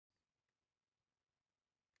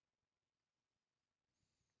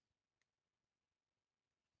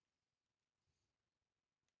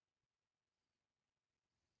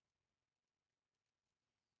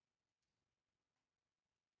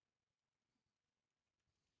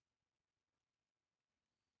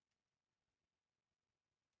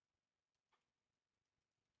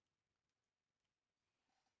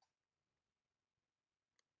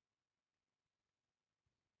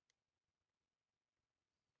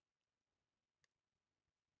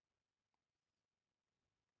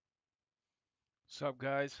What's up,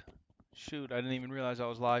 guys? Shoot, I didn't even realize I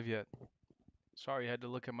was live yet. Sorry, I had to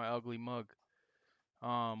look at my ugly mug.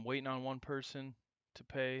 Waiting on one person to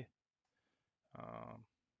pay, um,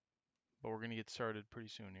 but we're gonna get started pretty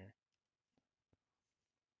soon here.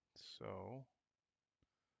 So,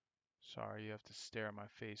 sorry, you have to stare at my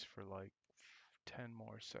face for like 10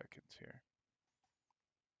 more seconds here.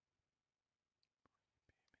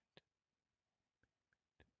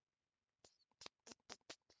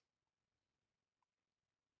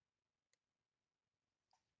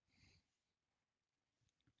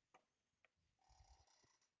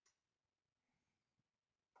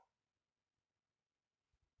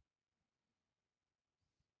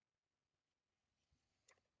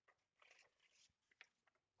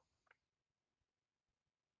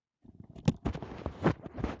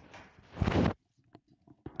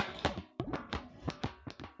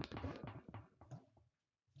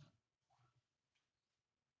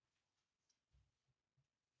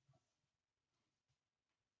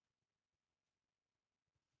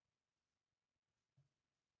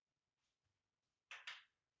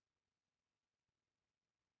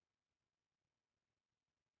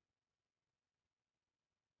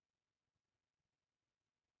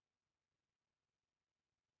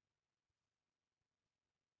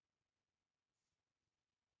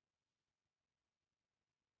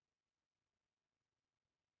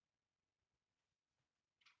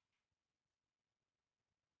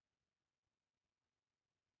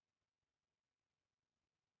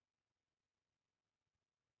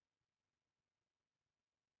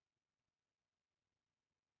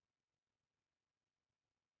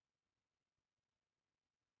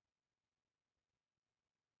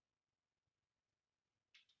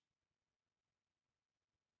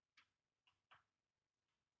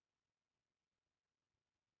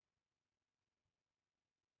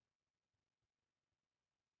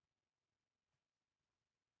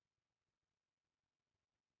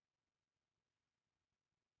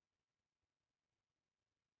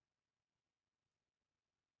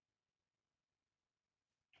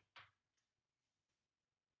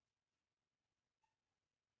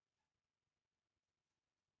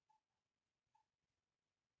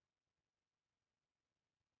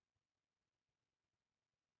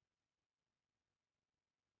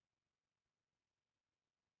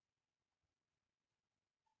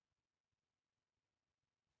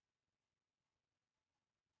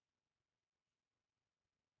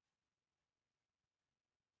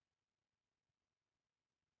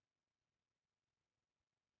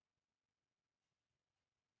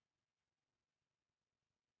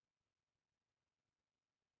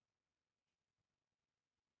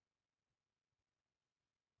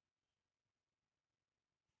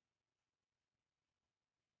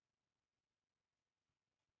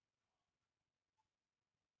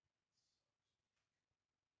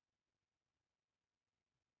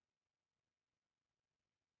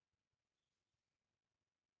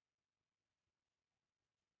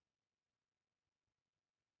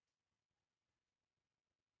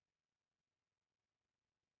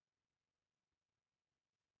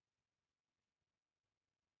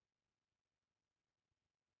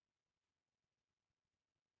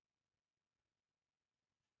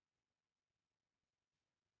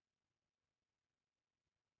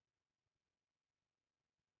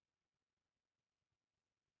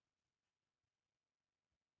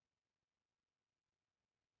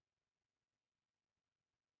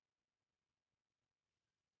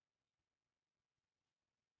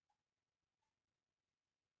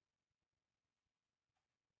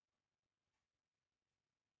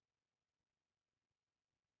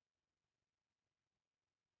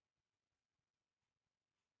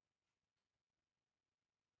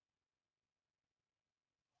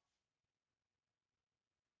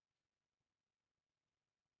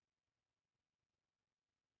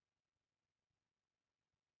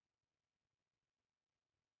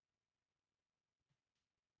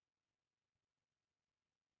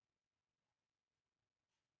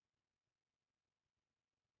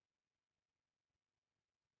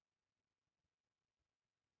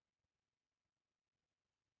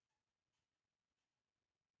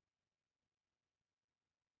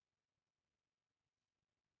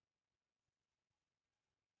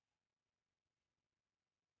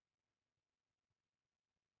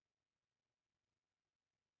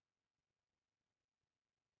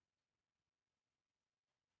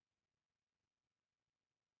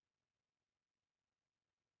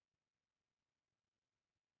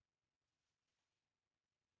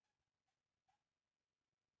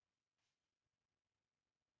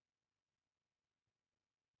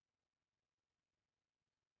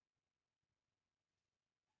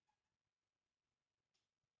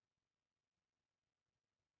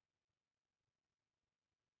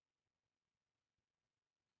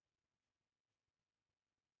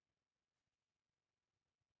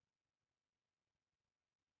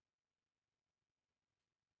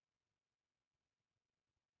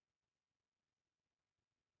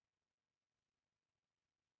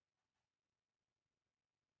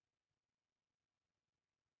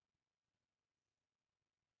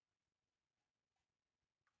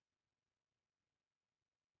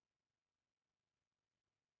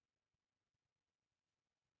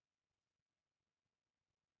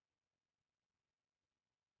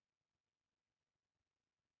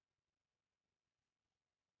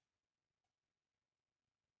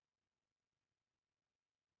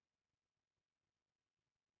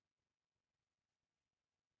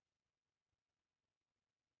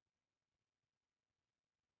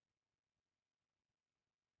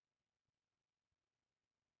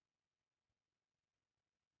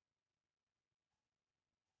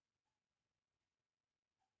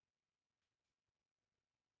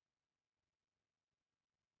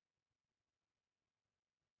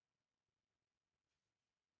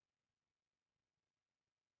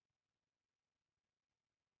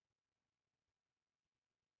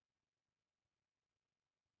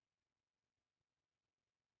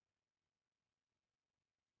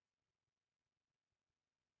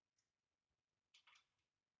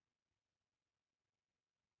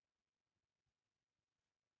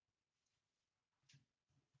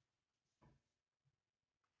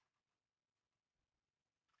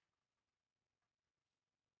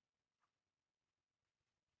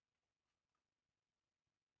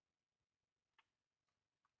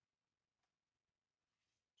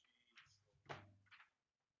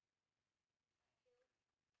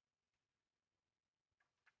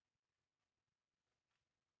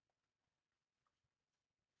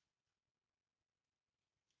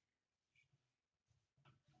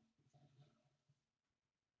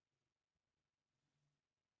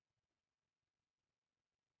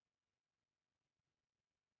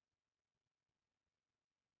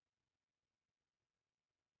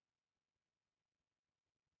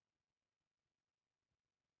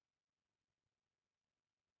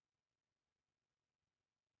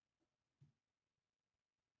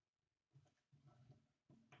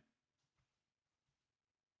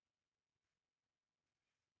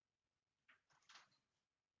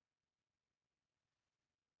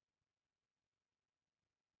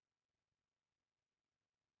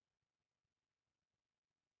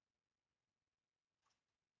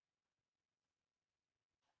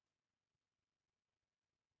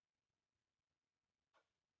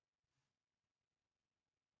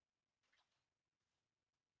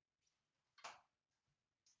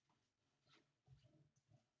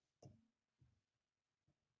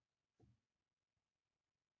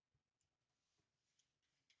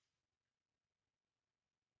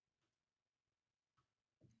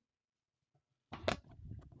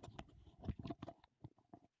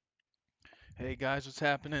 Hey guys, what's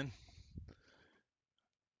happening?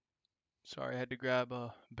 Sorry, I had to grab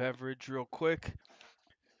a beverage real quick.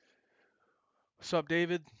 What's up,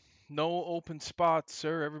 David? No open spots,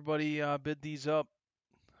 sir. Everybody bid these up.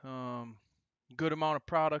 Um, Good amount of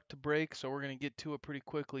product to break, so we're gonna get to it pretty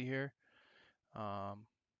quickly here. Um,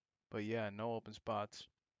 but yeah, no open spots.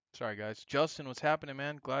 Sorry, guys. Justin, what's happening,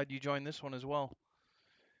 man? Glad you joined this one as well.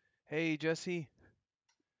 Hey, Jesse.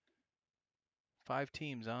 5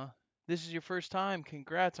 teams, huh? This is your first time.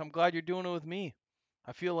 Congrats. I'm glad you're doing it with me.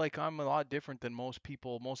 I feel like I'm a lot different than most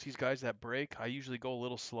people. Most of these guys that break, I usually go a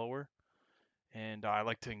little slower, and I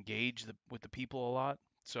like to engage with the people a lot.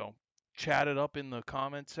 So chat it up in the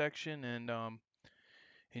comment section and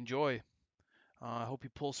enjoy. I hope you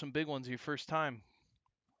pull some big ones your first time.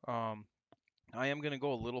 Um, I am going to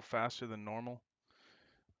go a little faster than normal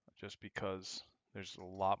just because there's a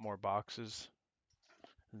lot more boxes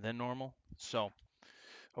than normal. So,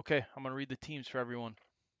 okay, I'm going to read the teams for everyone.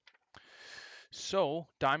 So,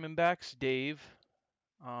 Diamondbacks, Dave,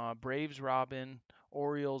 Braves, Robin,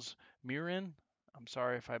 Orioles, Murin. I'm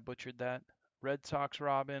sorry if I butchered that. Red Sox,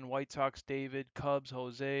 Robin, White Sox, David, Cubs,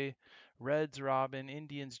 Jose, Reds, Robin,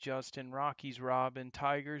 Indians, Justin, Rockies, Robin,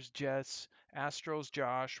 Tigers, Jess, Astros,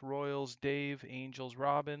 Josh, Royals, Dave, Angels,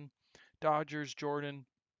 Robin, Dodgers, Jordan,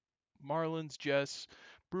 Marlins, Jess,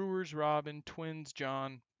 Brewers, Robin, Twins,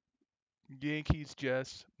 John, Yankees,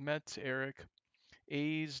 Jess, Mets, Eric,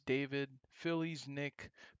 A's, David, Phillies,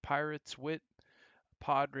 Nick, Pirates, Whit,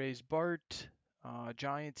 Padres, Bart,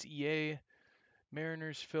 Giants, EA,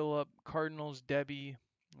 Mariners, Philip, Cardinals, Debbie,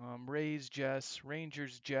 Rays, Jess,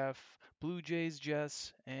 Rangers, Jeff, Blue Jays,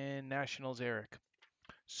 Jess, and Nationals, Eric.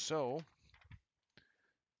 So,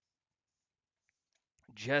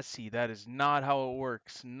 Jesse, that is not how it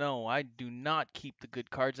works. No, I do not keep the good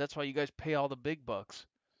cards. That's why you guys pay all the big bucks.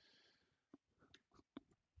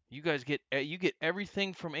 You guys get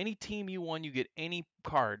everything from any team you won. You get any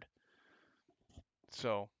card.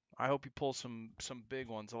 So I hope you pull some big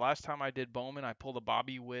ones. The last time I did Bowman, I pulled a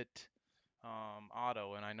Bobby Witt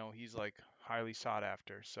auto, and I know he's like highly sought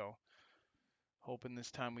after. So hoping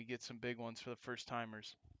this time we get some big ones for the first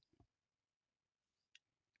timers.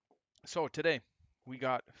 So today we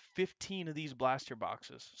got 15 of these blaster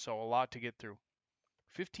boxes, so a lot to get through.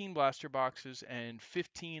 15 blaster boxes and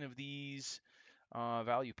 15 of these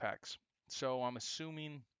value packs. So I'm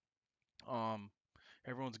assuming um,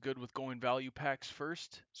 everyone's good with going value packs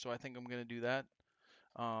first. So I think I'm gonna do that.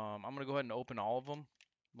 I'm gonna go ahead and open all of them,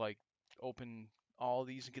 like open all of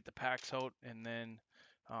these and get the packs out, and then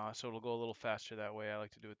so it'll go a little faster that way. I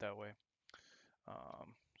like to do it that way.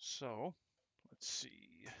 So let's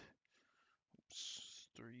see. Oops,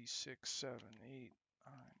 3, 6, 7, 8,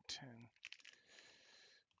 9, 10,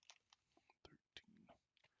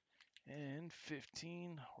 13, and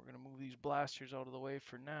 15. We're gonna move these blasters out of the way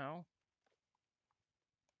for now.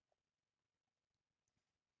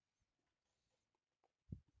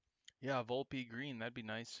 Yeah, Volpe green, that'd be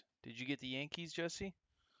nice. Did you get the Yankees, Jesse?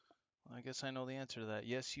 Well, I guess I know the answer to that.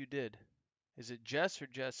 Yes, you did. Is it Jess or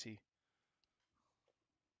Jesse?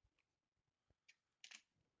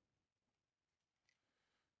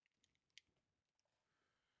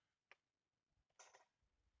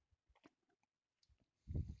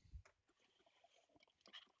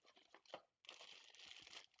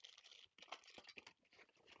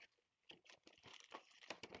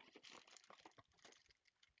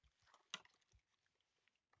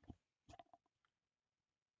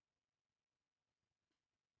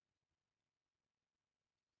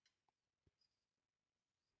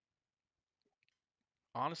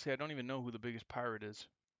 Honestly, I don't even know who the biggest pirate is.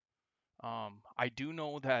 I do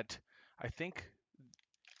know that I think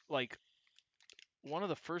like one of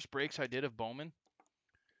the first breaks I did of Bowman,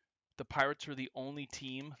 the Pirates were the only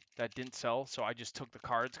team that didn't sell, so I just took the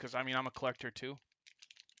cards because I mean I'm a collector too.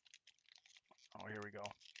 Oh, here we go.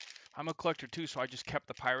 I'm a collector too, so I just kept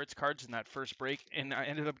the Pirates cards in that first break, and I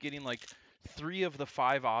ended up getting like 3 of the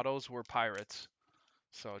 5 autos were Pirates.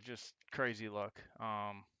 So just crazy luck.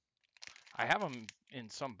 I have them in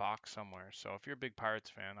some box somewhere, so if you're a big Pirates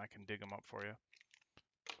fan, I can dig them up for you.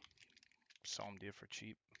 Sell them to you for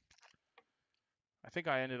cheap. I think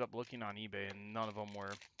I ended up looking on eBay, and none of them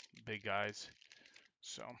were big guys.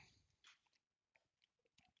 So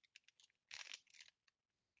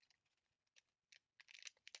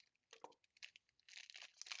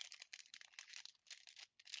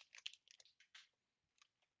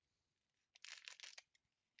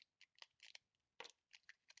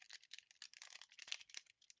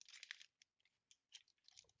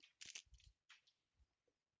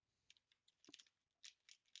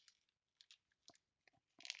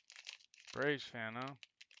Braves fan, huh?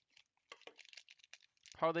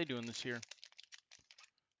 How are they doing this year?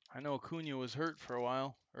 I know Acuna was hurt for a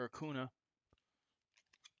while, or Acuna.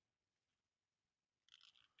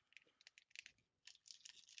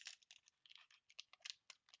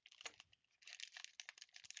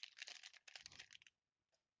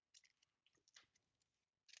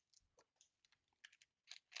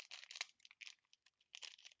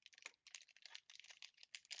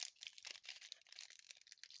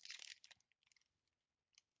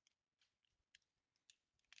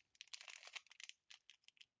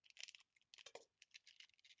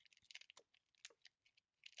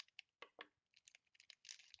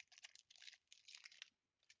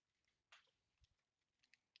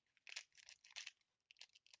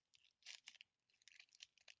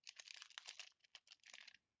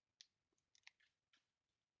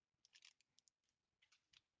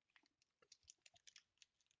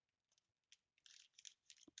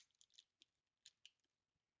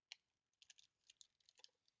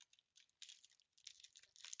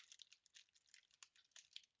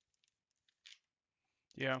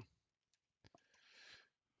 Yeah.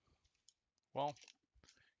 Well,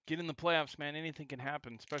 get in the playoffs, man. Anything can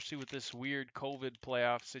happen, especially with this weird COVID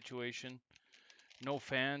playoff situation. No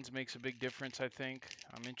fans makes a big difference, I think.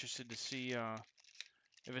 I'm interested to see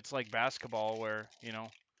if it's like basketball where,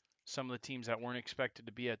 some of the teams that weren't expected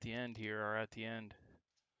to be at the end here are at the end.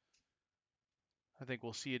 I think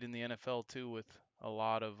we'll see it in the NFL too with a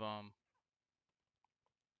lot of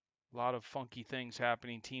funky things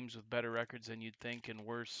happening, teams with better records than you'd think and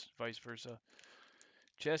worse, vice versa.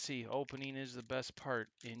 Jesse, opening is the best part.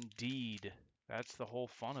 Indeed. That's the whole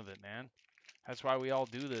fun of it, man. That's why we all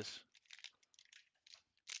do this.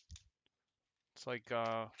 It's like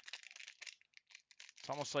it's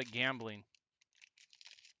almost like gambling.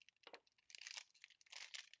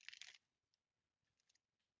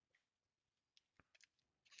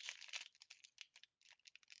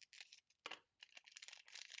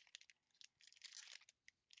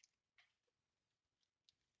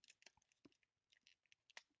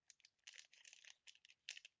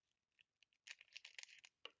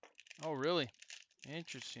 Oh, really?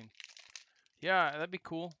 Interesting. Yeah, that'd be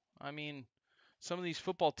cool. I mean, some of these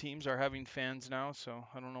football teams are having fans now, so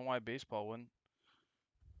I don't know why baseball wouldn't.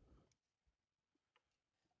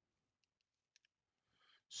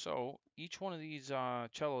 So each one of these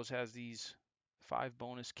cellos has these 5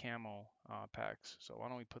 bonus camo packs. So why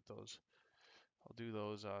don't we put those? I'll do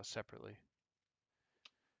those separately.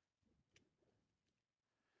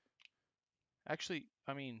 Actually,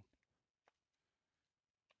 I mean,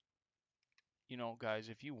 guys,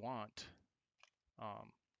 if you want,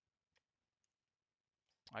 um,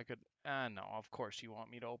 I could. No, of course you want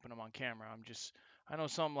me to open them on camera. I know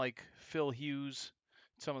some like Phil Hughes,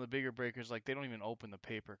 some of the bigger breakers, like they don't even open the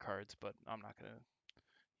paper cards, but I'm not gonna.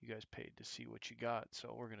 You guys paid to see what you got,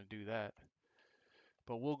 so we're gonna do that.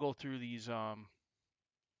 But we'll go through these,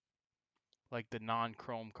 like the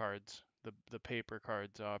non-chrome cards, the paper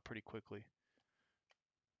cards, pretty quickly.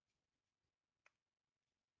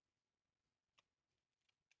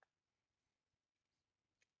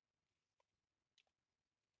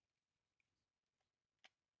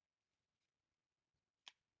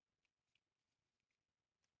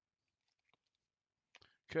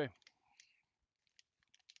 Okay.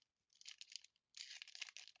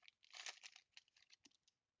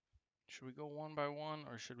 Should we go one by one,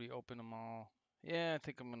 or should we open them all? Yeah, I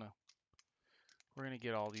think we're gonna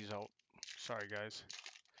get all these out. Sorry, guys.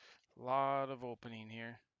 A lot of opening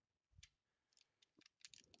here.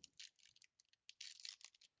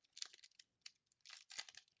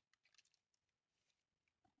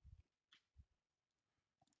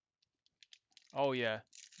 Oh yeah,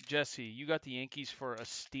 Jesse, you got the Yankees for a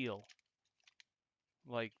steal.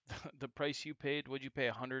 Like the price you paid, would you pay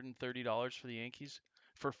 $130 for the Yankees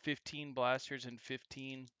for 15 blasters and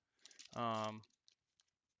 15 um,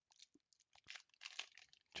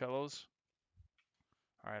 cellos?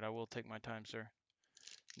 All right, I will take my time, sir.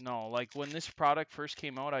 No, like when this product first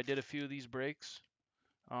came out, I did a few of these breaks,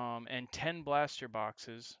 and 10 blaster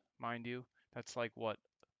boxes, mind you. That's like what,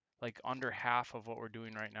 like under half of what we're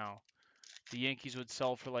doing right now. The Yankees would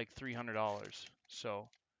sell for like $300. So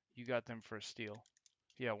you got them for a steal.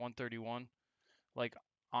 Yeah, 131. Like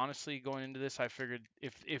honestly, going into this, I figured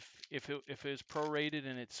if it was prorated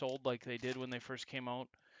and it sold like they did when they first came out,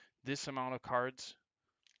 this amount of cards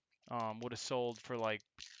would have sold for like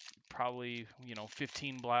probably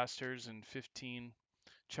 15 blasters and 15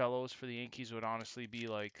 cellos for the Yankees would honestly be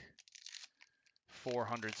like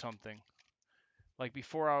 400 something. Like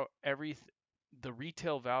before the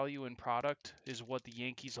retail value in product is what the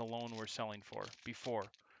Yankees alone were selling for before.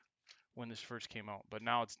 when this first came out, but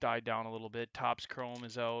now it's died down a little bit. Topps Chrome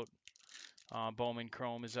is out. Bowman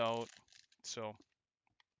Chrome is out. So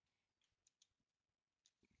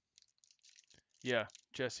yeah,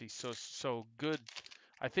 Jesse. So good.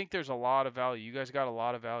 I think there's a lot of value. You guys got a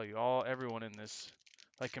lot of value. Everyone in this,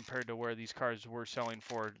 like compared to where these cards were selling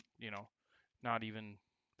for, not even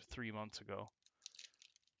 3 months ago.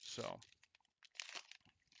 So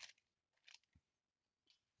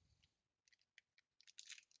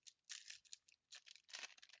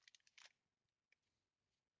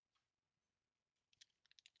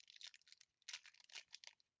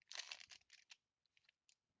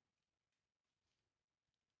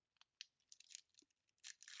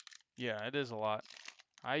yeah, it is a lot.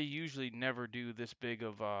 I usually never do this big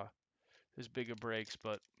of breaks,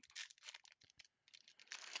 but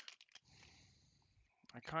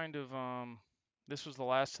I kind of this was the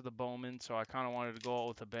last of the Bowman, so I kind of wanted to go out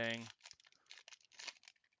with a bang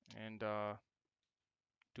and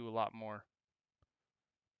do a lot more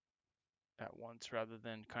at once rather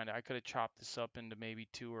than I could have chopped this up into maybe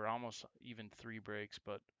 2 or almost even 3 breaks,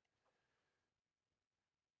 but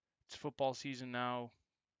it's football season now,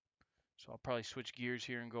 so I'll probably switch gears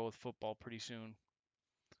here and go with football pretty soon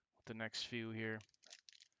with the next few here.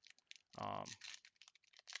 Um,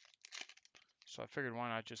 so I figured why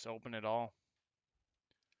not just open it all.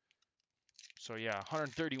 So yeah,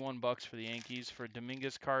 131 bucks for the Yankees for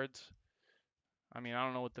Dominguez cards. I mean, I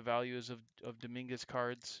don't know what the value is of Dominguez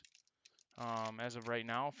cards as of right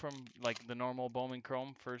now from like the normal Bowman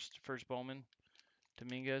Chrome first Bowman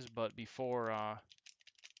Dominguez, but before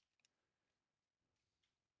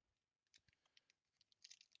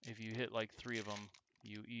if you hit like 3 of them,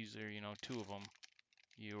 you either 2 of them,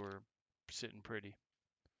 you were sitting pretty.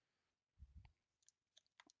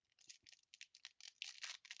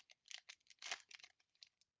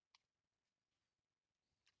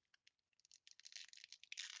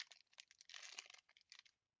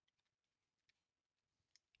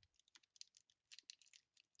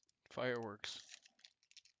 Fireworks.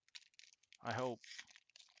 I hope.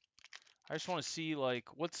 I just want to see like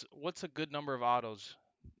what's a good number of autos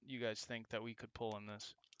you guys think that we could pull in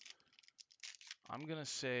this. I'm gonna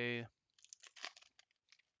say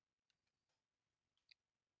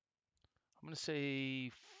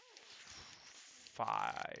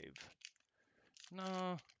 5.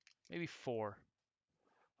 No, maybe 4.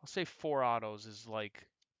 I'll say 4 autos is like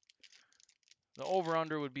the over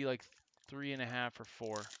under would be like 3.5 or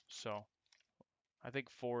 4. So I think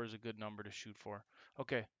 4 is a good number to shoot for.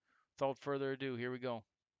 Okay, without further ado, here we go.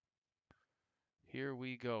 Here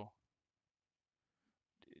we go.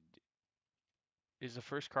 Is the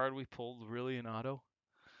first card we pulled really an auto?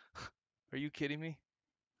 Are you kidding me?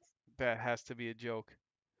 That has to be a joke.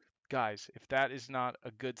 Guys, if that is not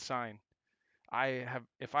a good sign,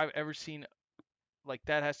 if I've ever seen, like,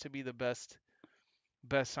 that has to be the best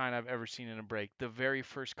sign I've ever seen in a break. The very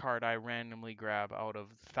first card I randomly grab out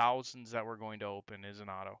of thousands that we're going to open is an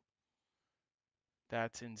auto.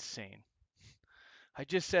 That's insane. I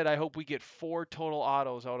just said I hope we get 4 total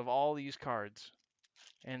autos out of all these cards.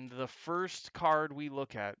 And the first card we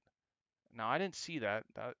look at, now I didn't see that.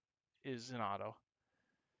 That is an auto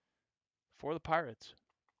for the Pirates.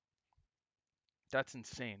 That's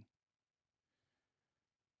insane.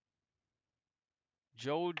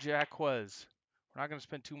 Joe Jaquez. We're not going to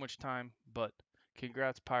spend too much time, but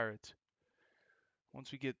congrats, Pirates.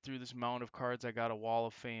 Once we get through this mound of cards, I got a wall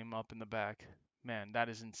of fame up in the back. Man, that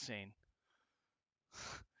is insane.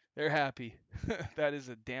 They're happy. That is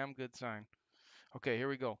a damn good sign. Okay, here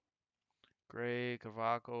we go. Gray,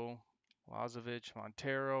 Cavaco, Lazovic,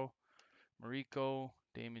 Montero, Marico,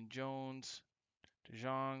 Damon Jones,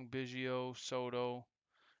 DeJong, Biggio, Soto,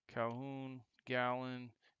 Calhoun, Gallen,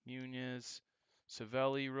 Muniz,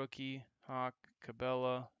 Savelli, rookie, Hawk,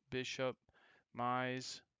 Cabela, Bishop,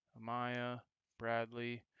 Mize, Amaya,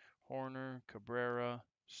 Bradley, Horner, Cabrera,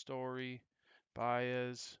 Story,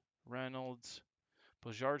 Baez, Reynolds,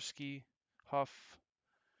 Blajarski, Huff,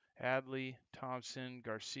 Adley, Thompson,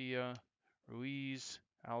 Garcia, Ruiz,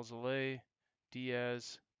 Alzolay,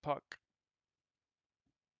 Diaz, Puck.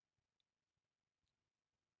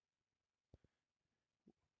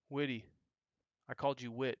 Witty. I called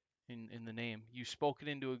you Wit in the name. You spoke it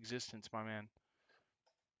into existence, my man.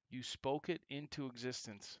 You spoke it into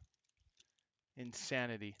existence.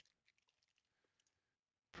 Insanity.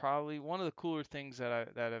 Probably one of the cooler things that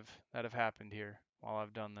have happened here while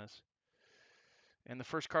I've done this. And the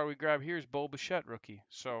first card we grab here is Bo Bichette, rookie.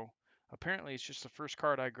 So apparently it's just the first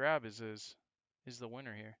card I grab is the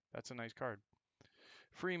winner here. That's a nice card.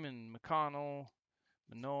 Freeman, McConnell,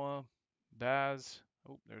 Manoah, Baz.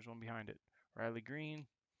 Oh, there's one behind it. Riley Green,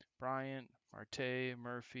 Bryant, Marte,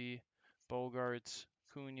 Murphy, Bogarts,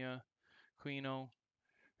 Cunha, Quino,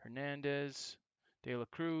 Hernandez, De La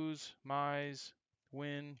Cruz, Mize,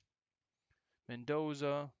 Wynn,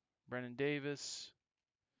 Mendoza, Brennan Davis,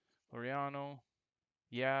 Laureano,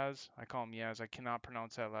 Yaz. I call him Yaz. I cannot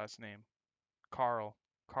pronounce that last name. Carl.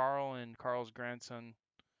 Carl and Carl's grandson,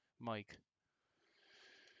 Mike.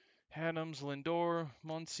 Adams, Lindor,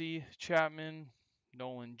 Muncy, Chapman,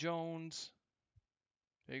 Nolan Jones.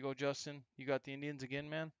 There you go, Justin. You got the Indians again,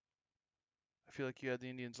 man? I feel like you had the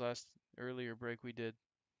Indians last earlier break we did.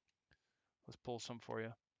 Let's pull some for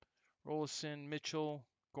you. Rollison, Mitchell,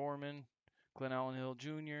 Gorman, Glenn Allen Hill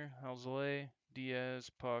Jr., Alzolay, Diaz,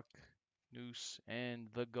 Puck, Noose, and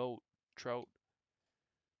the GOAT, Trout.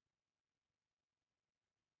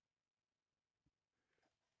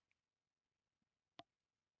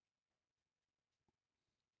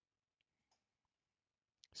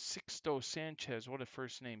 Sixto Sanchez, what a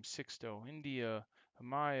first name, Sixto. India,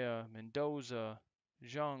 Amaya, Mendoza,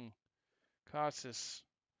 Jung, Casas,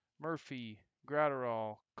 Murphy,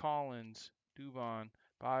 Gratterall, Collins, Dubon,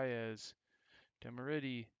 Baez,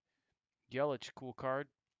 Demeriti, Yelich, cool card.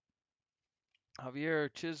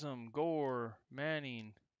 Javier, Chisholm, Gore,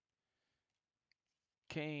 Manning,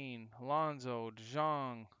 Kane, Alonzo,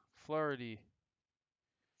 DeJong, Flaherty,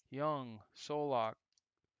 Young, Solak,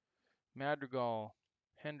 Madrigal,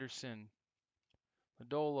 Henderson,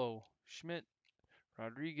 Lodolo, Schmidt,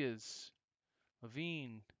 Rodriguez,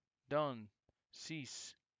 Levine, Dunn,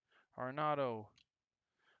 Cease, Arenado,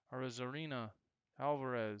 Arozarena,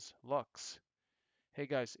 Alvarez, Lux. Hey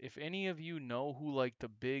guys, if any of you know who like the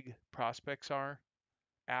big prospects are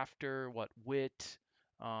after what Witt,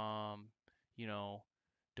 um, you know,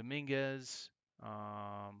 Dominguez,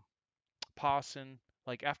 Pawson,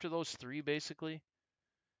 like after those three basically,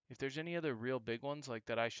 if there's any other real big ones like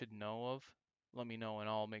that I should know of, let me know and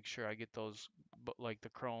I'll make sure I get those. But like the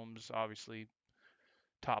Chromes, obviously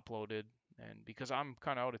top loaded, and because I'm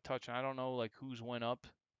kind of out of touch and I don't know like who's went up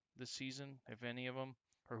this season, if any of them,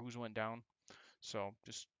 or who's went down. So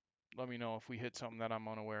just let me know if we hit something that I'm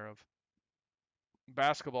unaware of.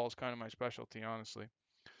 Basketball is kind of my specialty, honestly.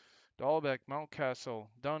 Dahlbeck, Mountcastle,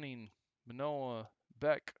 Dunning, Manoa,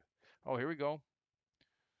 Beck. Oh, here we go.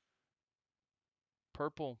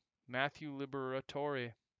 Purple, Matthew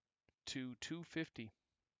Liberatore to 250.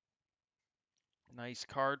 Nice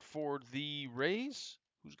card for the Rays.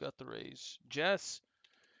 Who's got the Rays? Jess,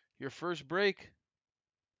 your first break.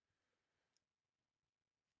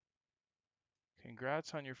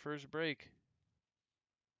 Congrats on your first break.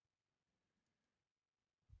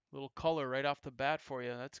 Little color right off the bat for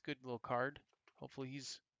you. That's a good little card. Hopefully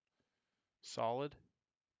he's solid.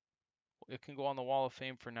 It can go on the Wall of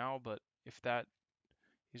Fame for now, but if that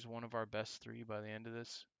is one of our best three by the end of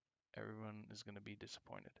this, everyone is going to be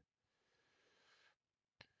disappointed.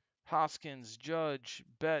 Hoskins, Judge,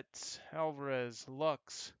 Betts, Alvarez,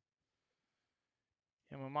 Lux,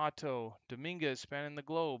 Yamamoto, Dominguez spanning the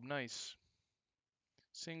globe. Nice.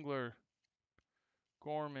 Singler,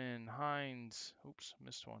 Gorman, Hines. Oops,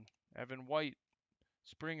 missed one. Evan White,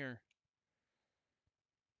 Springer,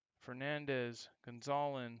 Fernandez,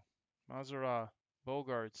 Gonzalez, Mazara,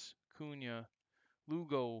 Bogarts, Cunha,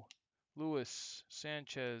 Lugo, Lewis,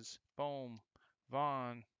 Sanchez, Bohm,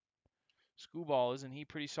 Vaughn. Screwball, isn't he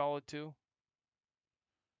pretty solid too?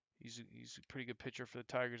 He's a pretty good pitcher for the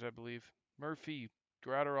Tigers, I believe. Murphy,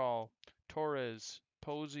 Gratterall, Torres,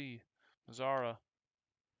 Posey, Mazzara.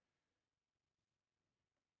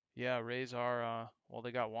 Yeah, Rays are, well,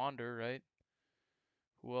 they got Wander, right?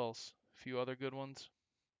 Who else? A few other good ones.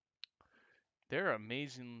 They're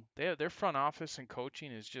amazing. Their front office and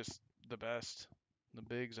coaching is just the best. The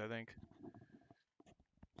bigs, I think.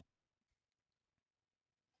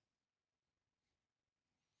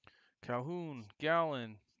 Calhoun,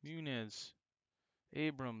 Gallen, Muniz,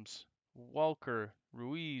 Abrams, Walker,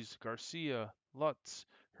 Ruiz, Garcia, Lutz,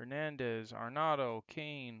 Hernandez, Arnado,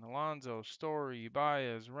 Kane, Alonso, Story,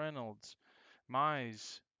 Baez, Reynolds,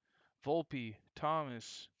 Mize, Volpe,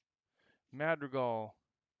 Thomas, Madrigal,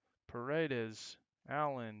 Paredes,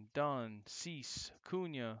 Allen, Dunn, Cease,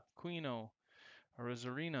 Cunha, Quino,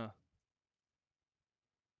 Arozarena.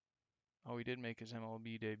 Oh, he did make his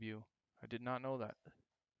MLB debut. I did not know that.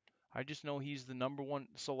 I just know he's the number one.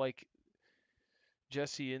 So like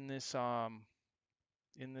Jesse in this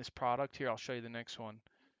product here, I'll show you the next one.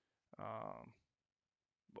 Um,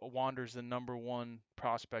 Wander's the number one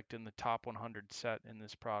prospect in the top 100 set in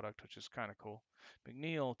this product, which is kind of cool.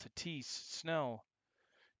 McNeil, Tatis, Snell,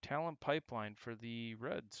 talent pipeline for the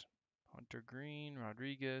Reds. Hunter Green,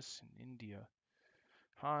 Rodriguez, and India.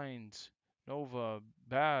 Hines, Nova,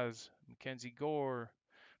 Baz, Mackenzie Gore,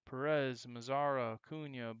 Perez, Mazzara,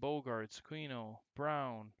 Cunha, Bogarts, Quino,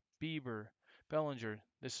 Brown, Bieber, Bellinger.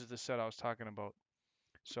 This is the set I was talking about.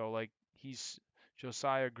 So like he's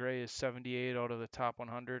Josiah Gray is 78 out of the top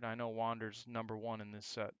 100. I know Wander's #1 in this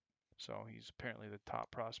set. So he's apparently the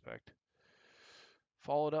top prospect.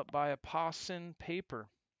 Followed up by a Pawson Paper.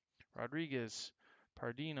 Rodriguez,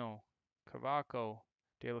 Pardino, Cavaco,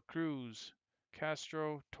 De La Cruz,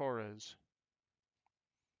 Castro, Torres.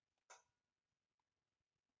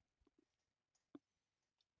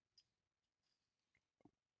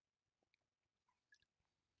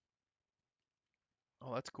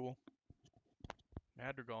 Oh, that's cool.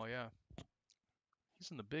 Madrigal, yeah. He's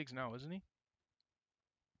in the bigs now, isn't he?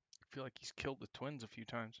 I feel like he's killed the Twins a few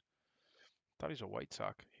times. Thought he's a White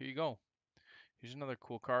Sox. Here you go. Here's another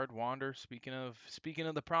cool card. Wander. Speaking of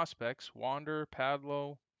the prospects, Wander,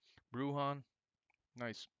 Padlo, Brujan.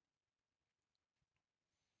 Nice.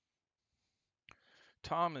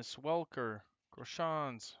 Thomas, Welker,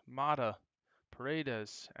 Groshans, Mata,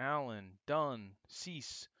 Paredes, Allen, Dunn,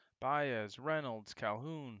 Cease, Baez, Reynolds,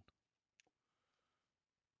 Calhoun.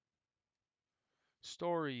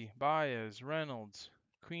 Story, Baez, Reynolds,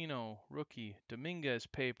 Quino, rookie, Dominguez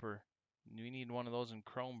paper. We need one of those in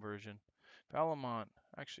Chrome version. Valamont.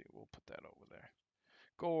 Actually, we'll put that over there.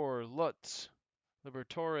 Gore, Lutz,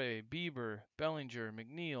 Liberatore, Bieber, Bellinger,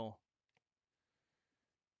 McNeil.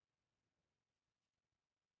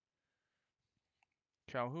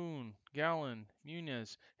 Calhoun, Gallen,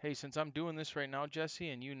 Munez. Hey, since I'm doing this right now, Jesse,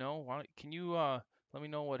 and you know, can you let me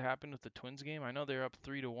know what happened with the Twins game? I know they're up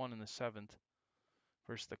 3-1 in the 7th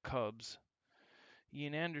versus the Cubs.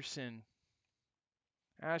 Ian Anderson,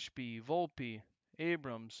 Ashby, Volpe,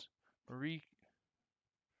 Abrams,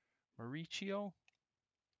 Mauricio?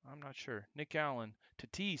 I'm not sure. Nick Allen,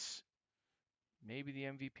 Tatis, maybe the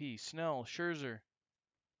MVP. Snell, Scherzer.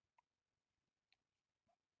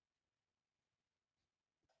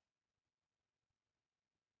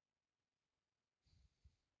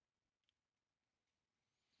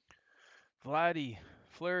 Vladdy,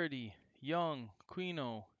 Flaherty, Young,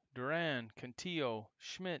 Quino, Duran, Cantillo,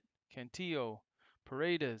 Schmidt, Cantillo,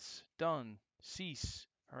 Paredes, Dunn, Cease,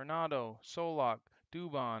 Hernado, Solak,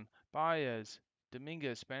 Dubon, Baez,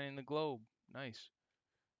 Dominguez spanning the globe. Nice.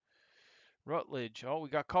 Rutledge. Oh, we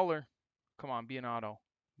got color. Come on, be an auto.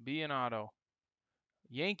 Be an auto.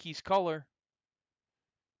 Yankees color.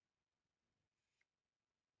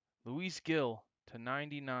 Luis Gill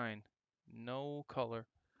 /99. No color.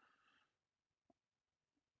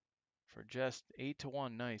 For just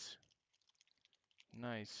 8-1. Nice.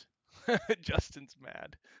 Nice. Justin's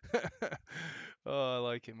mad. Oh, I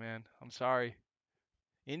like it, man. I'm sorry.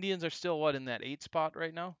 Indians are still what, in that 8 spot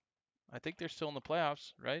right now? I think they're still in the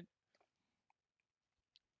playoffs, right?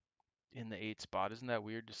 In the 8 spot. Isn't that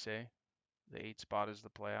weird to say? The 8 spot is the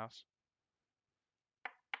playoffs.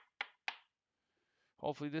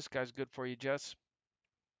 Hopefully this guy's good for you, Jess.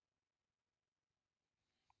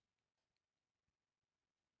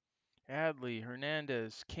 Adley,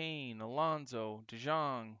 Hernandez, Kane, Alonso,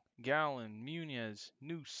 DeJong, Gallen, Munez,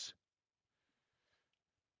 Noose.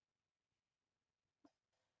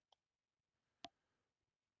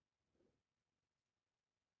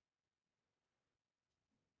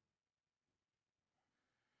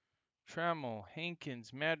 Trammell,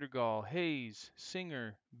 Hankins, Madrigal, Hayes,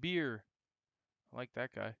 Singer, Beer. I like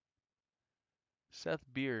that guy. Seth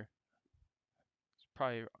Beer. It's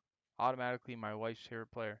probably automatically my wife's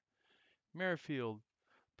favorite player. Merrifield,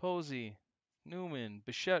 Posey, Newman,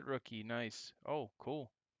 Bichette rookie. Nice. Oh, cool.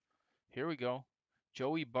 Here we go.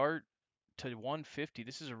 Joey Bart /150.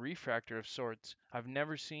 This is a refractor of sorts. I've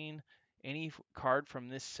never seen any card from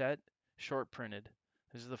this set short printed.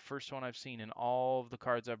 This is the first one I've seen in all of the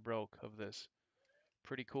cards I've broke of this.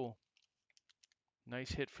 Pretty cool.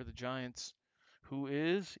 Nice hit for the Giants. Who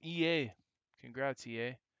is EA? Congrats,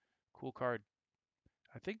 EA. Cool card.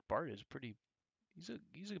 I think Bart is pretty.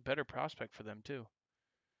 He's a better prospect for them too.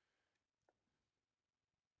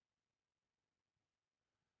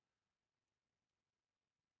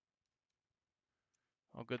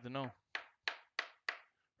 Oh, good to know.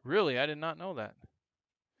 Really, I did not know that.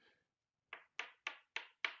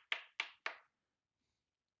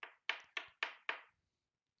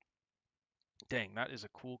 Dang, that is a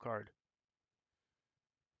cool card.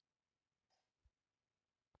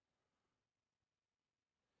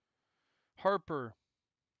 Harper,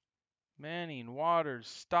 Manning, Waters,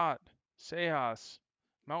 Stott, Sejas,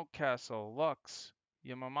 Mountcastle, Lux,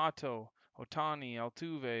 Yamamoto, Otani,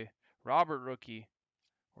 Altuve, Robert rookie.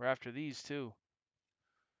 We're after these too.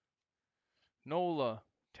 Nola,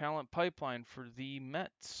 talent pipeline for the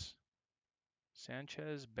Mets.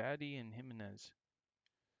 Sanchez, Batty, and Jimenez.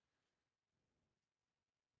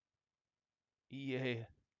 EA.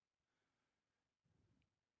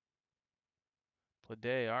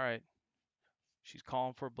 Blade. All right. She's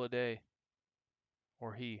calling for Blade.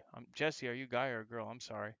 Or he. Jesse, are you a guy or a girl? I'm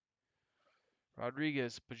sorry.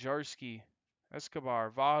 Rodriguez, Bajarski, Escobar,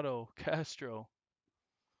 Votto, Castro.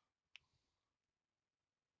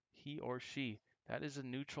 He or she. That is a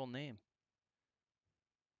neutral name.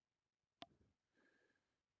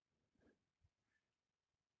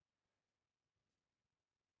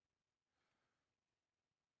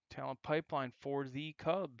 Talent pipeline for the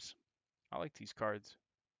Cubs. I like these cards.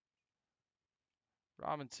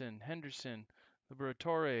 Robinson, Henderson,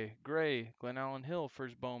 Liberatore, Gray, Glen Allen Hill,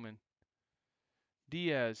 first Bowman.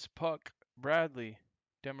 Diaz, Puck, Bradley,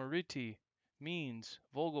 Demeriti, Means,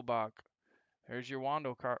 Vogelbach. There's your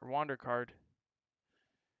Wander card.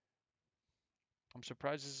 I'm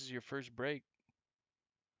surprised this is your first break.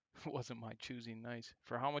 It wasn't my choosing. Nice.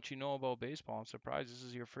 For how much you know about baseball, I'm surprised this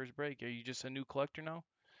is your first break. Are you just a new collector now?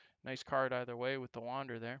 Nice card either way with the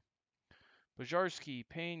Wander there. Bajarski,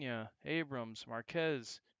 Pena, Abrams,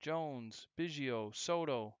 Marquez, Jones, Biggio,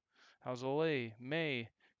 Soto, Alzolay, May,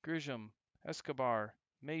 Grisham, Escobar,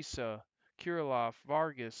 Mesa, Kirilloff,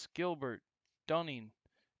 Vargas, Gilbert, Dunning,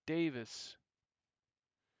 Davis,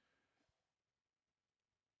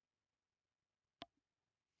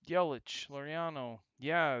 Yelich, Laureano,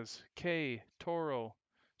 Yaz, Kay, Toro,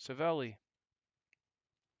 Savelli.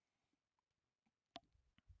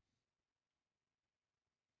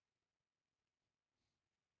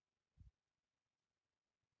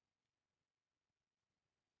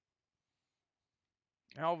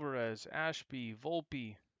 Alvarez, Ashby,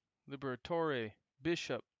 Volpe, Liberatore,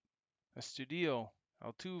 Bishop, Estudio,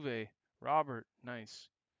 Altuve, Robert, nice.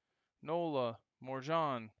 Nola,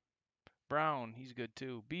 Morjan, Brown, he's good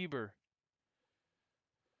too. Bieber,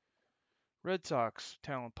 Red Sox,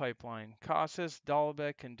 talent pipeline. Casas,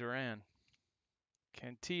 Dahlbeck, and Duran.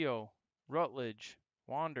 Cantillo, Rutledge,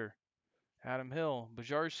 Wander, Adam Hill,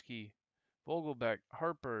 Bajarski, Vogelbeck,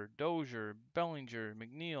 Harper, Dozier, Bellinger,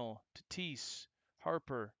 McNeil, Tatis,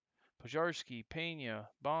 Harper, Pajarski, Pena,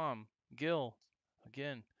 Baum, Gill,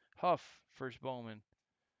 again, Huff, first Bowman,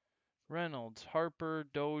 Reynolds, Harper,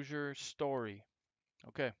 Dozier, Story.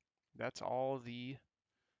 Okay, that's all the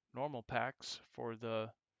normal packs for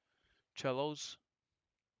the cellos.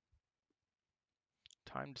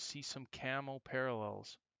 Time to see some camo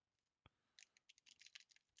parallels.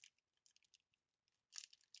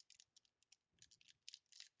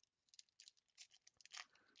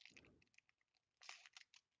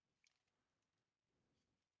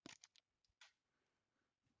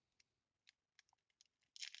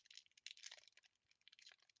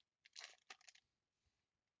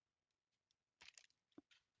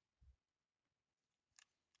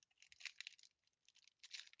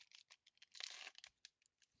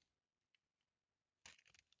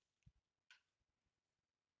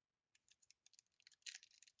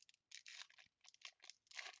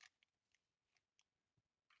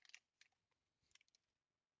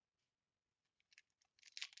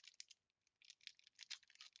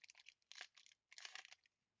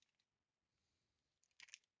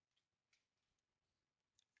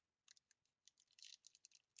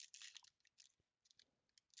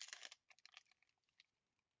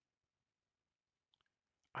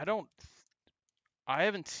 I don't, I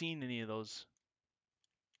haven't seen any of those,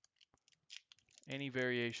 any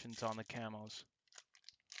variations on the camos.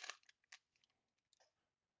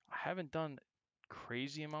 I haven't done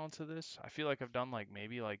crazy amounts of this. I feel like I've done like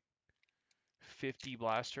maybe like 50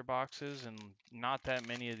 blaster boxes and not that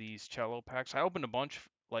many of these cello packs. I opened a bunch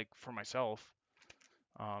like for myself,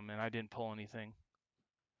 and I didn't pull anything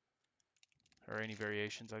or any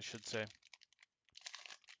variations, I should say.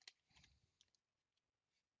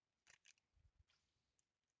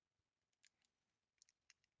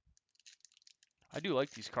 I do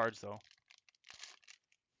like these cards though,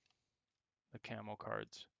 the camo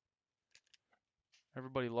cards.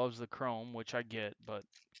 Everybody loves the chrome, which I get, but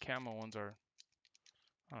camo ones are,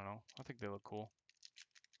 I don't know, I think they look cool.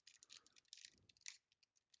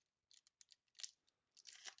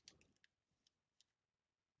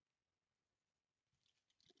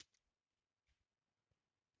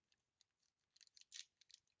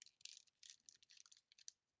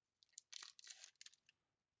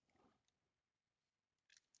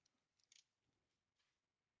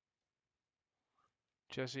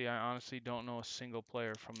 Jesse, I honestly don't know a single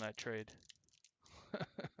player from that trade.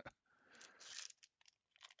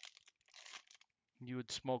 You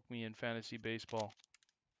would smoke me in fantasy baseball.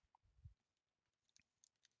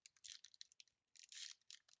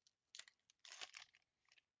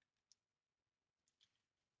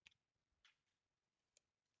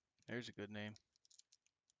 There's a good name.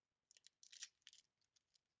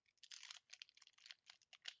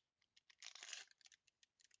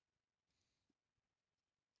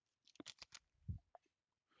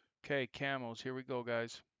 Okay, camos. Here we go,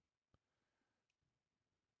 guys.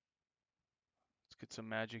 Let's get some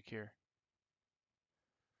magic here.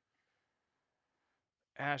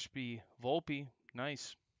 Ashby, Volpe,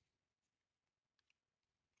 nice.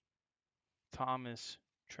 Thomas,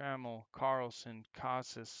 Trammell, Carlson,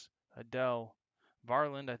 Casas, Adele,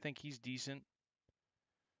 Varland. I think he's decent.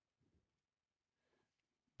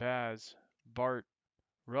 Baz, Bart,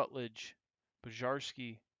 Rutledge,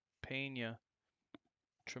 Bajarski, Pena,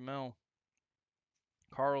 Trammell,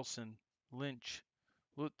 Carlson, Lynch,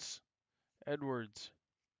 Lutz, Edwards.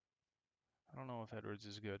 I don't know if Edwards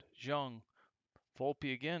is good. Jung,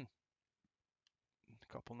 Volpe again.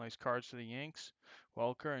 A couple nice cards for the Yanks.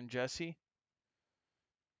 Welker and Jesse.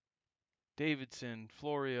 Davidson,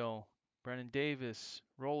 Florio, Brennan Davis,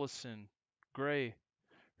 Rollison, Gray,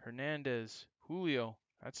 Hernandez, Julio.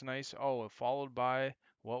 That's nice. Oh, followed by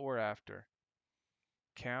what we're after.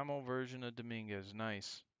 Camo version of Dominguez.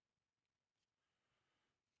 Nice.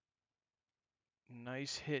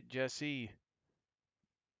 Nice hit, Jesse.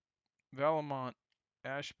 Valamont,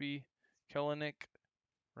 Ashby, Kellenic,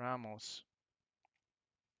 Ramos.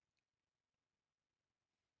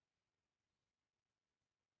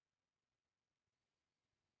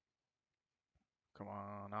 Come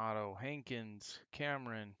on, Otto, Hankins,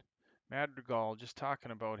 Cameron, Madrigal, just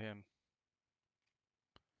talking about him.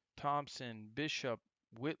 Thompson, Bishop,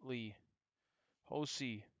 Whitley,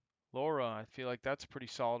 Hosey, Laura. I feel like that's a pretty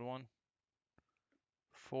solid one.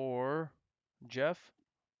 For Jeff,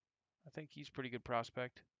 I think he's a pretty good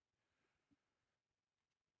prospect.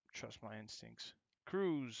 Trust my instincts.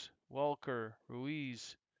 Cruz, Welker,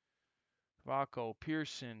 Ruiz, Vaco,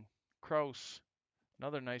 Pearson, Kraus.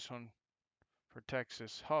 Another nice one for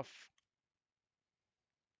Texas. Huff,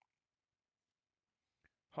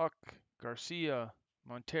 Huck, Garcia,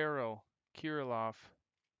 Montero, Kirilov,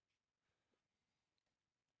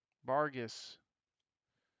 Vargas,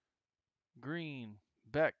 Green,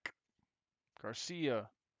 Beck, Garcia,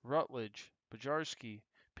 Rutledge, Bajarski,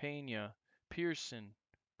 Pena, Pearson,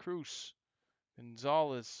 Cruz,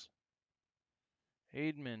 Gonzalez,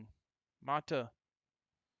 Aidman, Mata,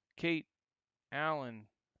 Kate, Allen,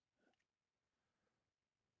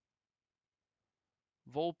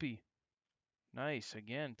 Volpe. Nice.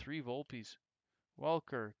 Again, 3 Volpes.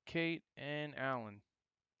 Welker, Kate, and Allen.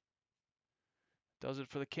 Does it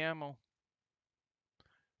for the camo.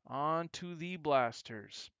 On to the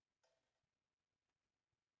blasters.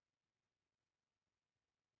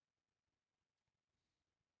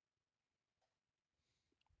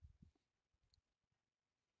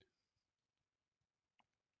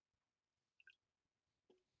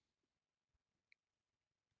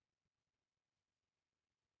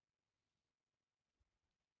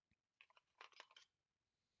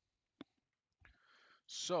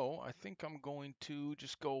 So, I think I'm going to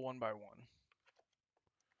just go one by one.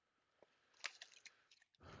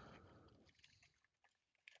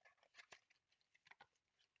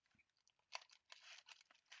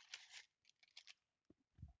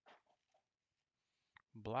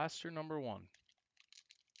 Blaster number 1.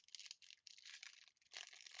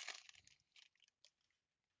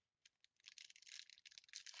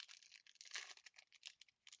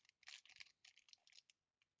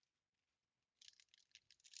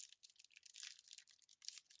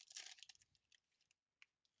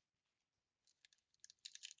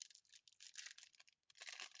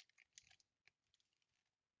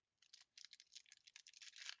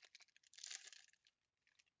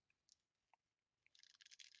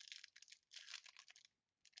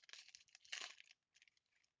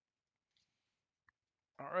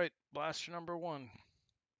 All right, blaster number 1.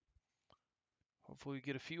 Hopefully we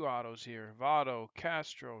get a few autos here. Votto,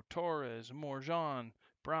 Castro, Torres, Morjan,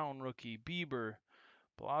 Brown rookie, Bieber,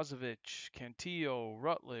 Blazovic, Cantillo,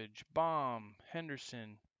 Rutledge, Baum,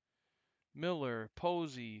 Henderson, Miller,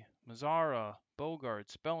 Posey, Mazzara,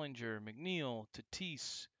 Bogarts, Bellinger, McNeil,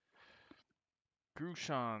 Tatis,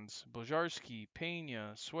 Grushans, Bojarski,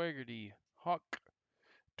 Pena, Swaggerty, Huck,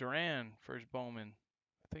 Duran, first Bowman.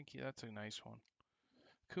 I think that's a nice one.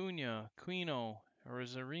 Cunha, Quino,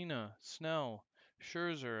 Rosarina, Snell,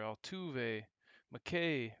 Scherzer, Altuve,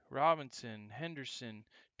 McKay, Robinson, Henderson,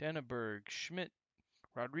 Denneberg, Schmidt,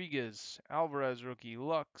 Rodriguez, Alvarez rookie,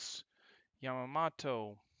 Lux,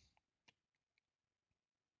 Yamamoto,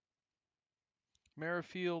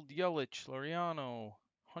 Merrifield, Yelich, Laureano,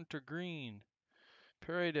 Hunter Green,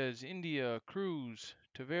 Paredes, India, Cruz,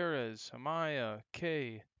 Tavares, Amaya,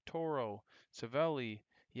 Kay, Toro, Savelli,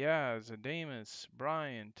 Yaz, Adamus,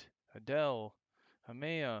 Bryant, Adele,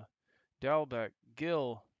 Amaya, Dalbeck,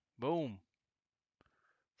 Gill. Boom.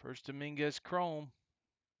 First Dominguez Chrome.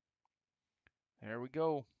 There we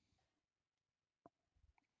go.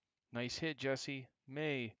 Nice hit, Jesse.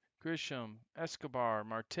 May, Grisham, Escobar,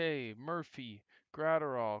 Marte, Murphy,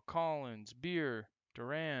 Gratterall, Collins, Beer,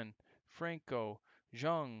 Duran, Franco,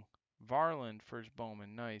 Jung, Varland, first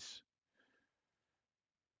Bowman. Nice.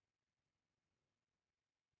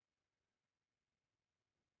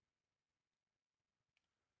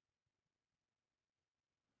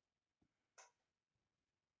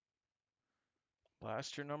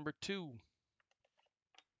 Blaster number 2.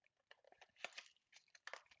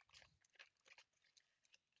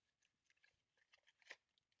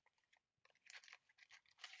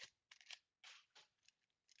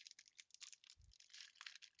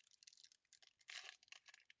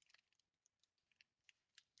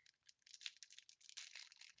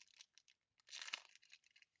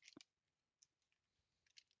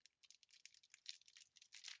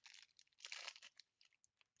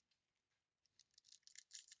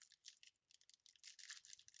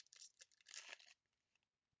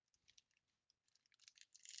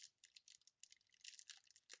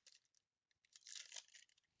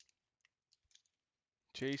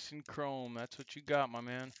 Jason Chrome, that's what you got, my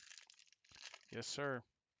man. Yes, sir.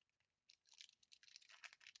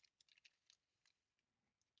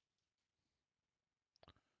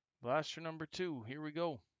 Blaster number 2, here we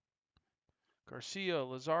go. Garcia,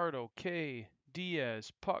 Lizardo, K,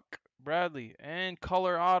 Diaz, Puck, Bradley, and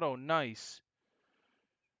color auto. Nice.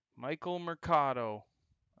 Michael Mercado,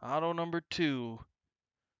 auto number 2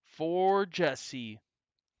 for Jesse.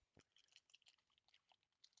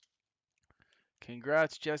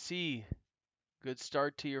 Congrats, Jesse. Good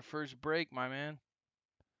start to your first break, my man.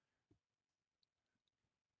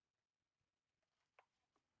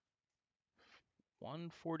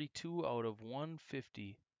 142 out of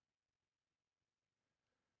 150.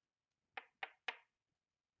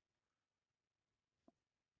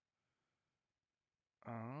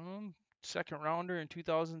 Second rounder in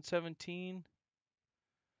 2017.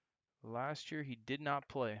 Last year he did not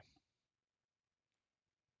play.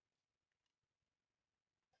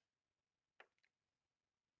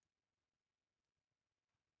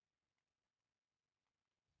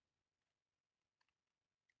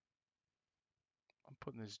 I'm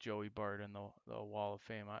putting this Joey Bart in the Wall of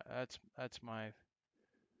Fame. That's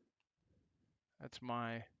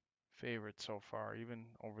my favorite so far, even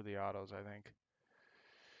over the autos, I think.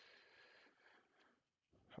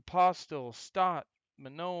 Apostle, Stott,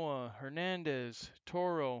 Manoa, Hernandez,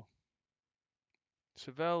 Toro,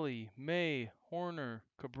 Savelli, May, Horner,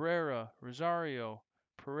 Cabrera, Rosario,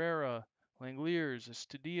 Pereira, Langeliers,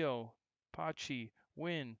 Estudio, Pachi,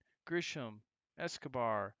 Wynn, Grisham,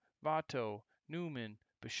 Escobar, Vato, Newman,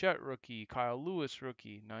 Bichette rookie, Kyle Lewis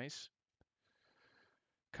rookie, nice.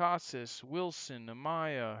 Casas, Wilson,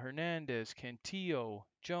 Amaya, Hernandez, Cantillo,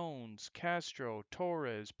 Jones, Castro,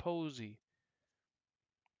 Torres, Posey.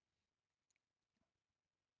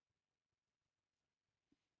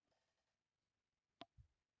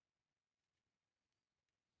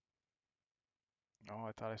 Oh,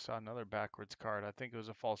 I thought I saw another backwards card. I think it was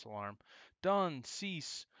a false alarm. Dunn,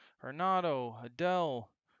 Cease, Hernado, Adele,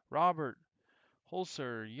 Robert,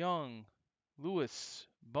 Holzer, Young, Lewis,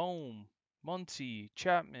 Bohm, Muncy,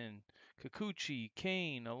 Chapman, Kikuchi,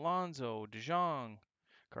 Kane, Alonzo, DeJong,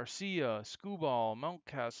 Garcia, Skubal,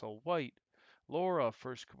 Mountcastle, White, Laura,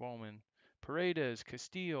 first Bowman, Paredes,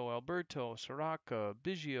 Castillo, Alberto, Soraka,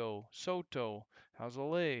 Biggio, Soto,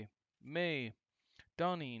 Hazale, May,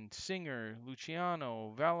 Dunning, Singer,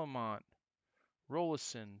 Luciano, Valamont,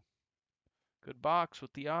 Rollison. Good box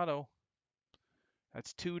with the auto.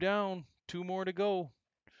 That's 2 down. 2 more to go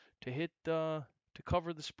to hit to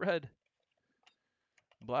cover the spread.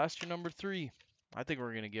 Blaster number 3. I think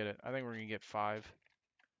we're gonna get it. I think we're gonna get 5,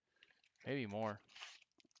 maybe more.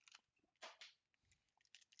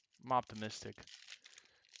 I'm optimistic.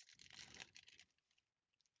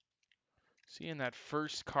 Seeing that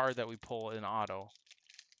first card that we pull in auto,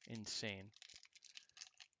 insane.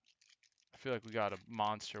 I feel like we got a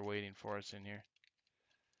monster waiting for us in here.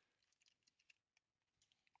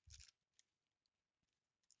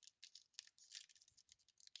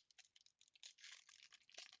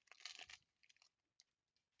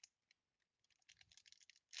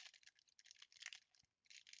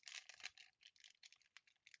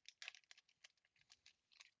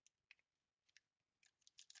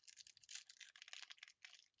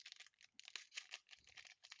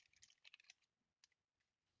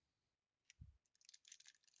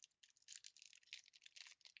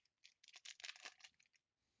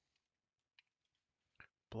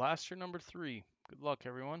 Blaster number 3. Good luck,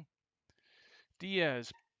 everyone.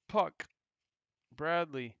 Diaz, Puck,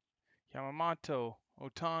 Bradley, Yamamoto,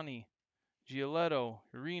 Otani, Giolito,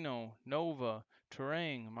 Urino, Nova,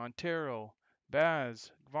 Terang, Montero, Baz,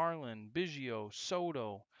 Varland, Biggio,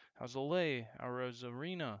 Soto, Alzolay,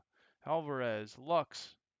 Arozarena, Alvarez,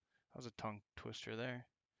 Lux. That was a tongue twister there.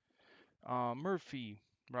 Murphy,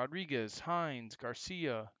 Rodriguez, Hines,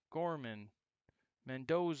 Garcia, Gorman,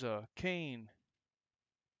 Mendoza, Kane.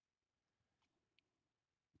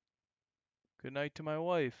 Good night to my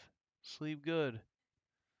wife. Sleep good.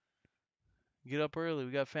 Get up early.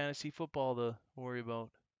 We got fantasy football to worry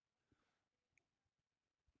about.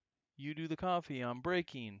 You do the coffee. I'm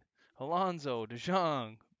breaking. Alonzo,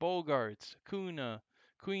 DeJong, Bogarts, Acuna,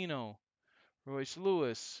 Quino, Royce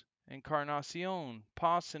Lewis, Encarnacion,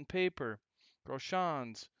 Poss and Paper,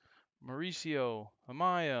 Groshans, Mauricio,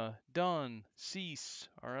 Amaya, Dunn, Cease,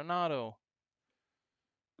 Arenado.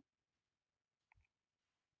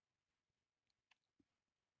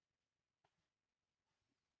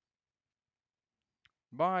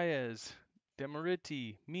 Baez,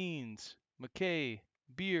 Demeriti, Means, McKay,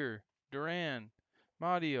 Beer, Duran,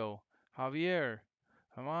 Mario, Javier,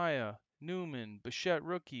 Amaya, Newman, Bichette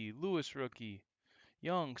rookie, Lewis rookie,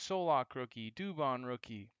 Young, Solak rookie, Dubon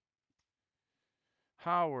rookie,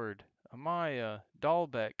 Howard, Amaya,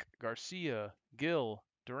 Dahlbeck, Garcia, Gill,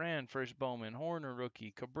 Duran first Bowman, Horner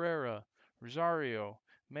rookie, Cabrera, Rosario,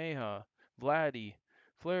 Meja, Vladdy,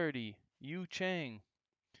 Flaherty, Yu Chang,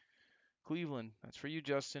 Cleveland. That's for you,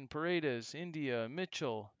 Justin. Paredes, India,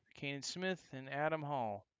 Mitchell, Kane Smith, and Adam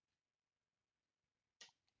Hall.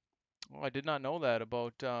 Oh, I did not know that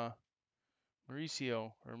about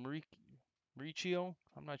Mauricio or Mauricio.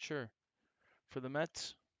 I'm not sure. For the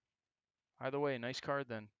Mets. Either way, nice card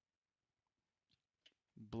then.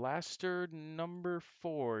 Blaster number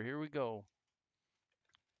 4. Here we go.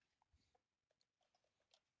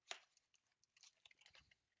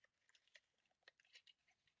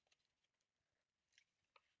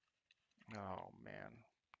 Oh man,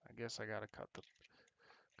 I guess I gotta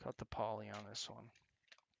cut the poly on this one.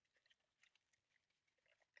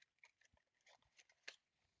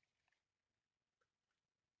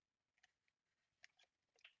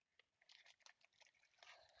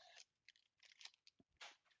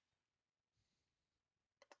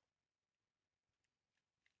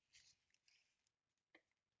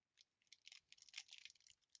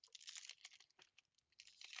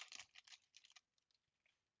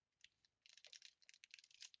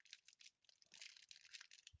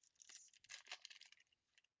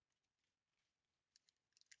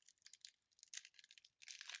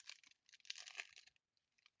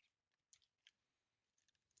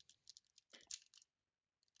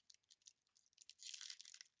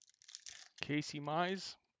 Casey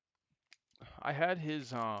Mize. I had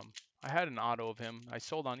his I had an auto of him. I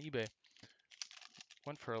sold on eBay.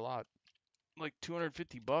 Went for a lot. Like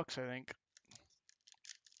 250 bucks, I think.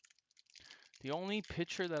 The only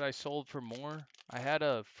pitcher that I sold for more, I had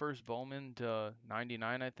a first Bowman to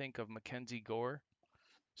 99, I think, of Mackenzie Gore.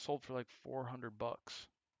 Sold for like 400 bucks.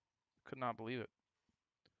 Could not believe it.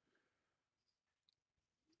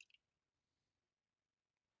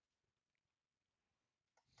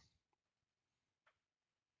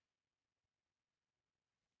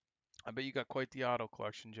 I bet you got quite the auto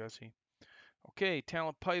collection, Jesse. Okay,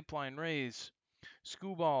 talent pipeline, Rays.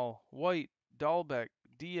 Skubal, White, Dahlbeck,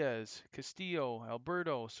 Diaz, Castillo,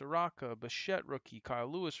 Alberto, Soraka, Bichette rookie,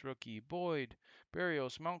 Kyle Lewis rookie, Boyd,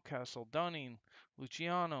 Barrios, Mountcastle, Dunning,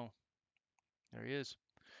 Luciano. There he is.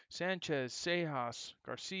 Sanchez, Sejas,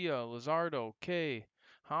 Garcia, Lizardo, Kay,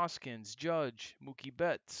 Hoskins, Judge, Mookie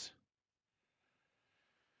Betts.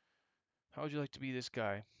 How would you like to be this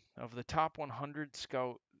guy? Of the top 100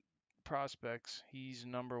 scout prospects, he's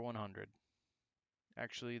number 100.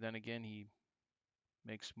 Actually, then again, he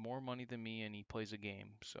makes more money than me and he plays a game,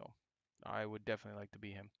 so I would definitely like to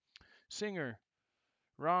be him. Singer,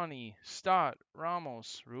 Ronnie, Stott,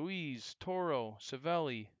 Ramos, Ruiz, Toro,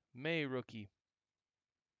 Savelli, May rookie.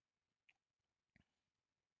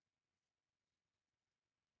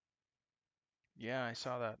 Yeah, I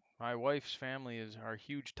saw that. My wife's family are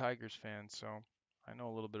huge Tigers fans, so I know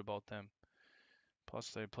a little bit about them.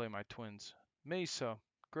 Plus, they play my twins. Mesa,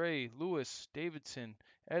 Gray, Lewis, Davidson,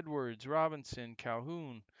 Edwards, Robinson,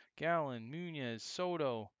 Calhoun, Gallen, Munez,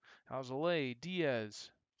 Soto, Alzolay, Diaz,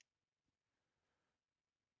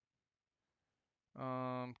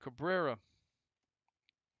 Cabrera,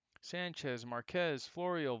 Sanchez, Marquez,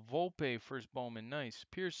 Florio, Volpe, first Bowman, nice.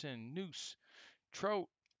 Pearson, Noose, Trout,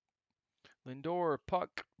 Lindor,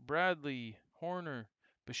 Puck, Bradley, Horner,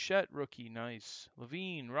 Bichette, rookie, nice.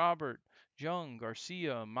 Levine, Robert, Jung,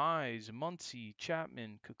 Garcia, Mize, Muncy,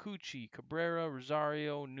 Chapman, Kikuchi, Cabrera,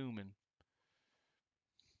 Rosario, Newman.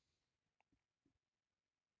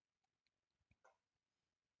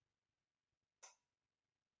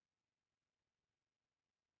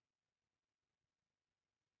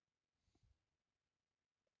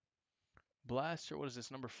 Blaster, what is this?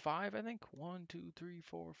 Number 5, I think? 1, 2, 3,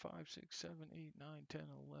 4, 5, 6, 7, 8, 9, 10,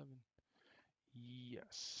 11.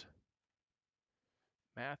 Yes.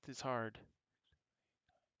 Math is hard.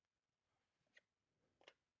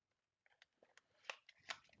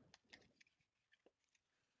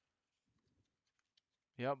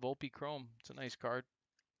 Yeah, Volpe Chrome. It's a nice card.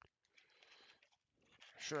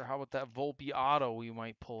 Sure, how about that Volpe Auto we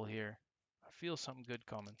might pull here? I feel something good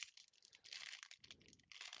coming.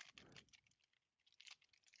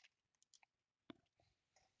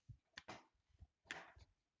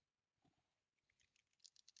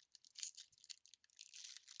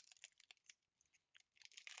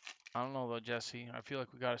 I don't know though, Jesse. I feel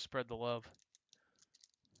like we got to spread the love.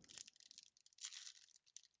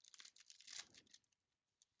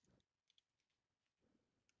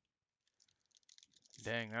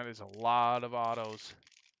 Dang, that is a lot of autos.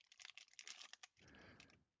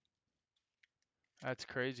 That's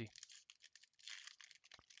crazy.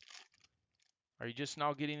 Are you just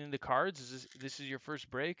now getting into cards? Is this is your first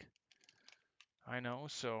break? I know.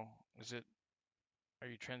 So, is it are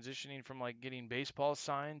you transitioning from like getting baseball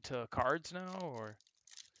signed to cards now or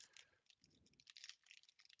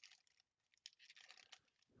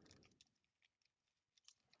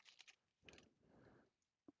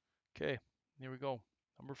okay, here we go.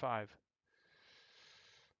 Number 5.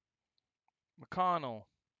 McConnell,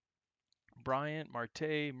 Bryant,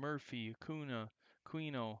 Marte, Murphy, Acuna,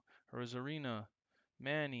 Quino, Rosarina,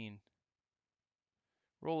 Manning,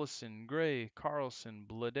 Rollison, Gray, Carlson,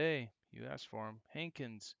 Blade, you asked for him,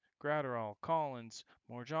 Hankins, Gratterall, Collins,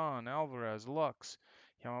 Morjan, Alvarez, Lux,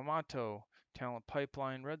 Yamamoto, Talent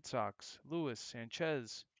Pipeline Red Sox, Lewis,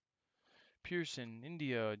 Sanchez, Pearson,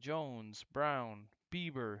 India, Jones, Brown,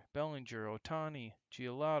 Bieber, Bellinger, Otani,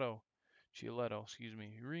 Giolito,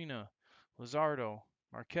 Urena, Lizardo,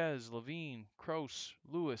 Marquez, Levine, Kroos,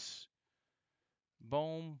 Lewis,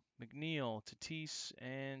 Bohm, McNeil, Tatis,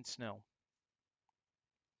 and Snell.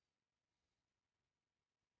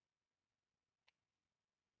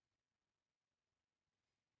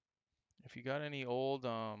 If you got any old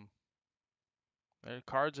their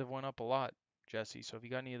cards have went up a lot, Jesse. So if you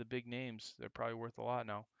got any of the big names, they're probably worth a lot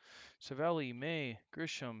now. Savelli, May,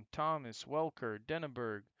 Grisham, Thomas, Welker,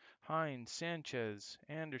 Denneberg, Hines, Sanchez,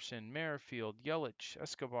 Anderson, Merrifield, Yelich,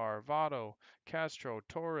 Escobar, Votto, Castro,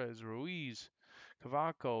 Torres, Ruiz,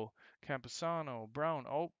 Cavaco, Campusano, Brown.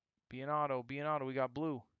 Oh, Bionnato. We got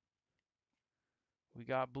blue. We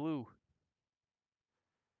got blue.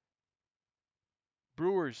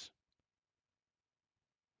 Brewers.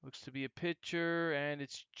 Looks to be a pitcher, and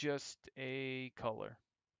it's just a color.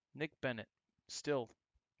 Nick Bennett. Still,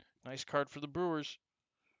 nice card for the Brewers.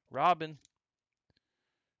 Robin.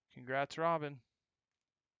 Congrats, Robin.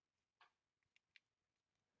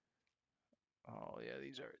 Oh yeah,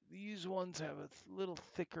 these ones have a little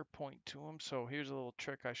thicker point to them. So here's a little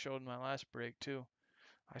trick I showed in my last break too.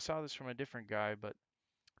 I saw this from a different guy, but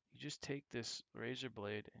you just take this razor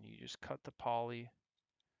blade and you just cut the poly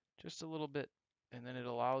just a little bit, and then it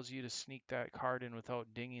allows you to sneak that card in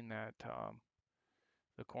without dinging that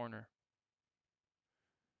the corner.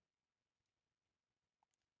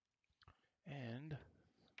 And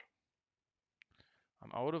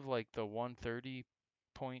I'm out of like the 130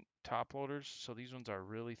 point top loaders, so these ones are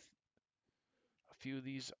really a few of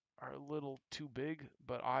these are a little too big,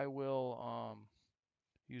 but I will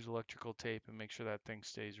use electrical tape and make sure that thing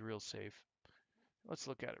stays real safe. Let's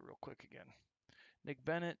look at it real quick again. Nick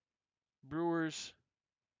Bennett, Brewers,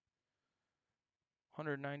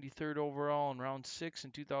 193rd overall in round 6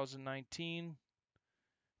 in 2019.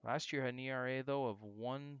 Last year had an ERA though of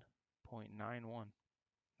 1.91.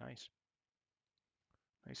 Nice.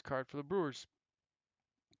 Nice card for the Brewers.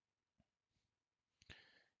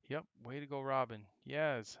 Yep, way to go, Robin.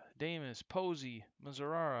 Yaz, Damus, Posey,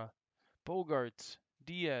 Mazzarara, Bogarts,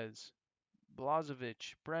 Diaz,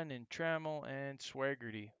 Blazovic, Brennan, Trammell, and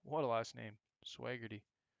Swaggerty. What a last name. Swaggerty.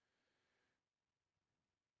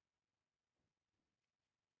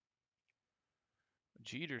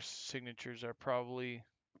 Jeter's signatures are probably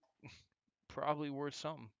worth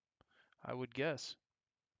something, I would guess.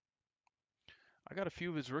 I got a few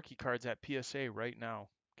of his rookie cards at PSA right now,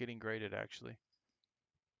 getting graded actually.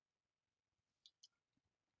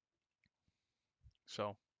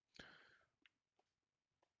 So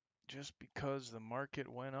just because the market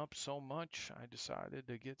went up so much, I decided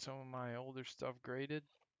to get some of my older stuff graded.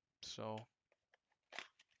 So,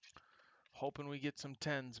 hoping we get some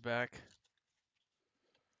 10s back.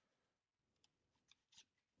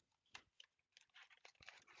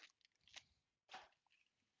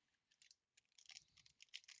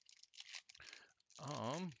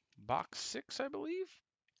 Box 6, I believe.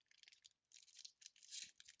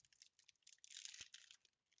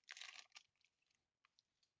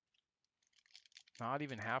 Not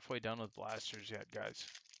even halfway done with blasters yet, guys.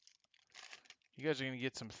 You guys are gonna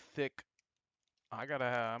get some thick. I'm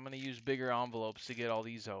gonna use bigger envelopes to get all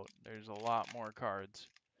these out. There's a lot more cards.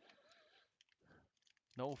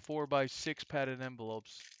 No 4x6 padded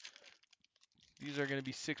envelopes. These are gonna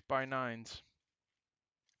be 6x9s.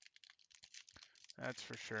 That's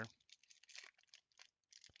for sure.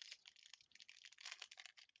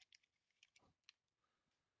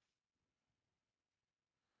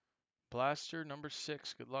 Blaster number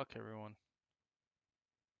 6. Good luck, everyone.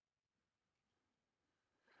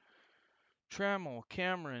 Trammell,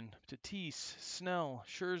 Cameron, Tatis, Snell,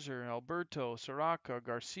 Scherzer, Alberto, Soraka,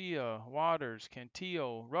 Garcia, Waters,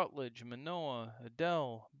 Cantillo, Rutledge, Manoah,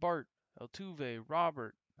 Adele, Bart, Altuve,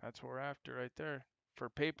 Robert. That's what we're after right there. For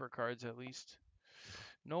paper cards, at least.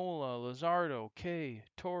 Nola, Luzardo, K,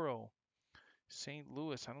 Toro, St.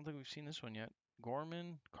 Louis. I don't think we've seen this one yet.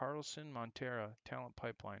 Gorman, Carlson, Montera, Talent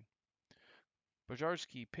Pipeline.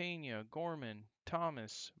 Bojarski, Pena, Gorman,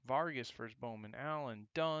 Thomas, Vargas first Bowman, Allen,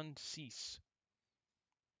 Dunn, Cease.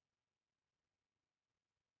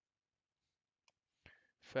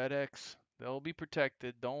 FedEx, they'll be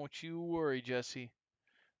protected. Don't you worry, Jesse.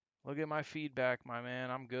 Look at my feedback, my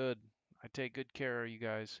man. I'm good. I take good care of you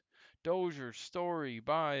guys. Dozier, Story,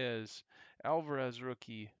 Baez, Alvarez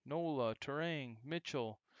rookie, Nola, Terang,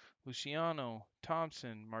 Mitchell, Luciano,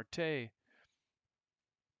 Thompson, Marte,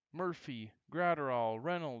 Murphy, Gratterall,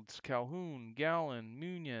 Reynolds, Calhoun, Gallen,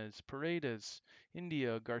 Munez, Paredes,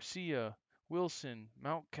 India, Garcia, Wilson,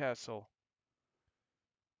 Mountcastle.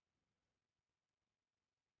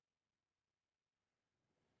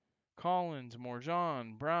 Collins,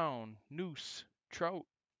 Morjan, Brown, Noose, Trout,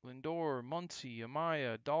 Lindor, Muncy,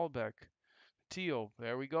 Amaya, Dahlbeck, Teal.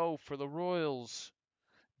 There we go for the Royals.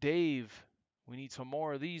 Dave, we need some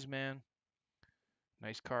more of these, man.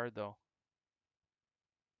 Nice card, though.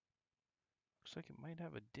 Looks like it might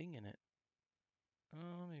have a ding in it.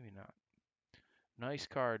 Oh, maybe not. Nice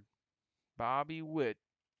card. Bobby Witt.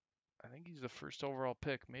 I think he's the first overall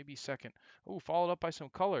pick, maybe second. Oh, followed up by some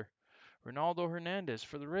color. Ronaldo Hernandez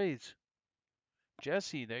for the Rays.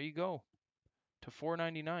 Jesse, there you go. To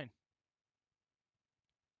 499.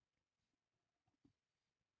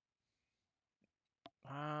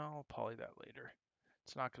 I'll poly that later.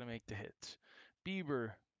 It's not going to make the hits.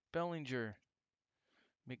 Bieber, Bellinger,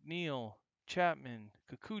 McNeil, Chapman,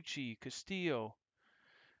 Kikuchi, Castillo,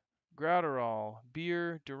 Gratterall,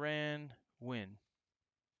 Beer, Duran, Win.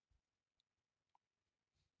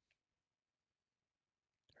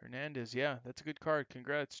 Hernandez, yeah, that's a good card.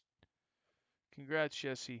 Congrats. Congrats,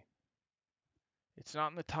 Jesse. It's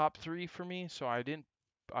not in the top 3 for me, so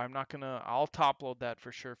I'm not going to, I'll top load that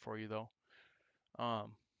for sure for you though.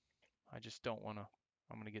 I just don't want to,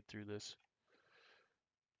 I'm going to get through this.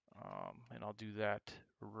 And I'll do that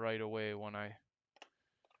right away when I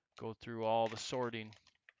go through all the sorting.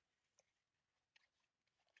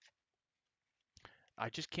 I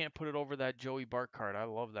just can't put it over that Joey Bart card. I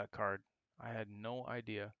love that card. I had no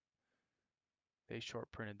idea they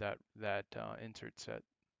short printed that insert set.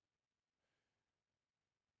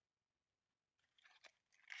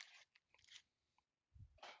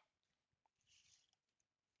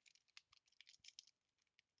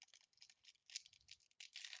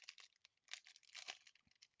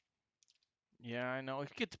 Yeah, I know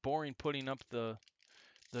it gets boring putting up the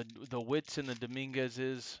Wits and the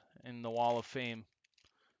Dominguez's in the Wall of Fame.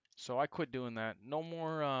 So I quit doing that. No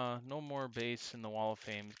more base in the Wall of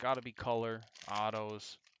Fame. It's got to be color,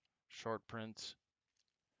 autos, short prints.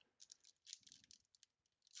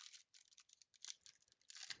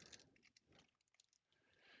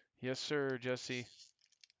 Yes, sir, Jesse.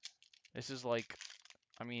 This is like,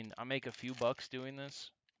 I mean, I make a few bucks doing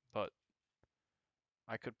this, but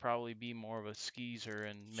I could probably be more of a skeezer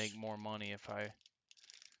and make more money if I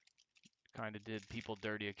kind of did people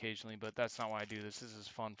dirty occasionally, but that's not why I do this. This is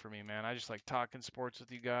fun for me, man. I just like talking sports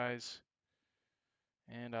with you guys.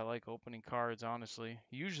 And I like opening cards, honestly.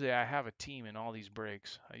 Usually I have a team in all these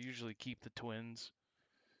breaks. I usually keep the Twins.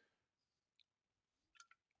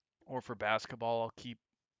 Or for basketball, I'll keep,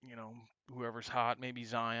 whoever's hot, maybe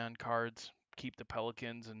Zion cards. Keep the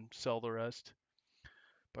Pelicans and sell the rest.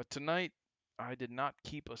 But tonight, I did not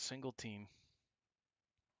keep a single team.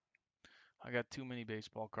 I got too many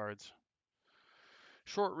baseball cards.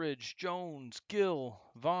 Shortridge, Jones, Gill,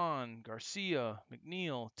 Vaughn, Garcia,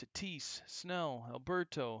 McNeil, Tatis, Snell,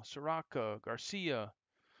 Alberto, Soroka, Garcia,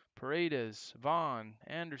 Paredes, Vaughn,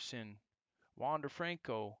 Anderson, Wander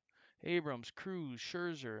Franco, Abrams, Cruz,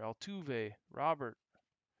 Scherzer, Altuve, Robert.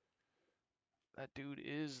 That dude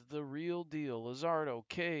is the real deal. Luzardo,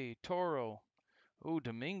 K, Toro. Ooh,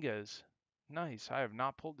 Dominguez. Nice. I have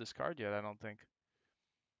not pulled this card yet, I don't think.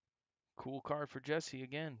 Cool card for Jesse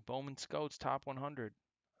again. Bowman Scouts top 100.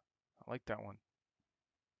 I like that one.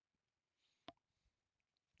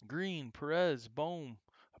 Green, Perez, Bohm,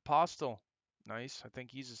 Apostle. Nice. I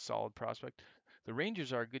think he's a solid prospect. The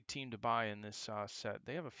Rangers are a good team to buy in this set.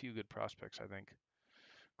 They have a few good prospects, I think.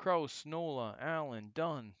 Kraus, Nola, Allen,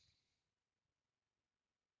 Dunn.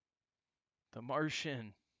 The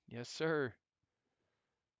Martian. Yes, sir.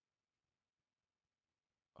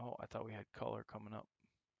 Oh, I thought we had color coming up.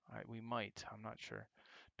 All right, we might. I'm not sure.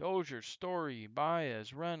 Dozier, Story,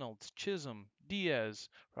 Baez, Reynolds, Chisholm, Diaz,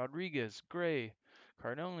 Rodriguez, Gray,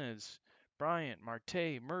 Cardones, Bryant,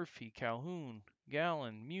 Marte, Murphy, Calhoun,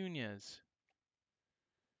 Gallen, Munez,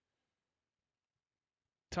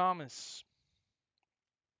 Thomas,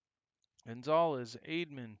 Gonzalez,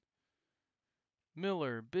 Aidman,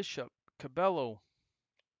 Miller, Bishop, Cabello,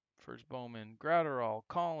 first Bowman, Gratterall,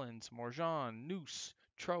 Collins, Morjan, Noose,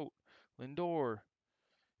 Trout, Lindor,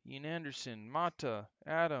 Ian Anderson, Mata,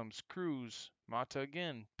 Adams, Cruz, Mata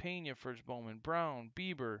again, Pena, first Bowman, Brown,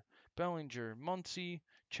 Bieber, Bellinger, Muncy,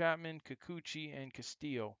 Chapman, Kikuchi, and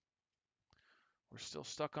Castillo. We're still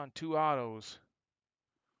stuck on 2 autos.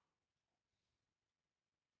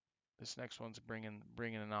 This next one's bringing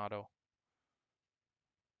an auto.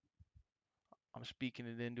 I'm speaking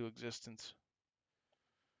it into existence.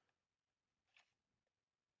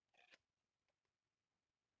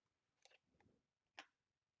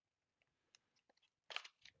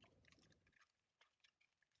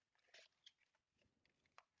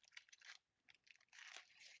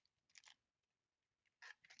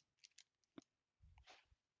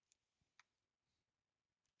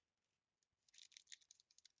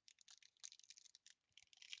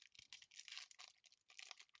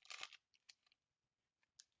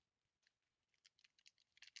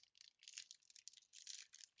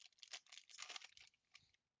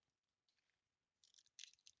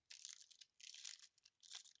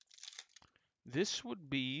 This would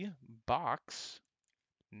be box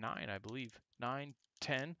 9, I believe. 9,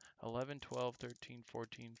 10, 11, 12, 13,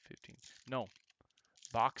 14, 15. No,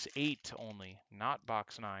 box 8 only, not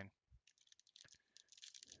box 9.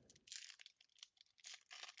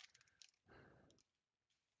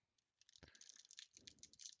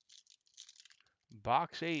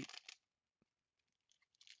 Box 8.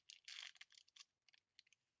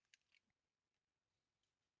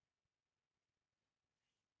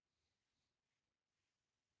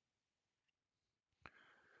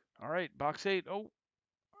 All right, box 8. Oh,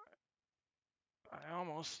 I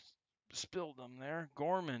almost spilled them there.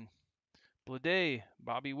 Gorman, Blade,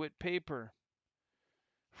 Bobby Witt Paper,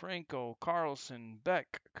 Franco, Carlson,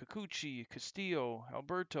 Beck, Kikuchi, Castillo,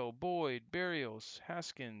 Alberto, Boyd, Berrios,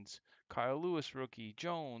 Haskins, Kyle Lewis rookie,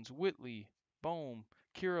 Jones, Whitley, Bohm,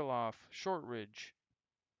 Kirilloff, Shortridge,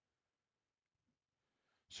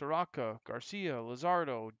 Soroka, Garcia,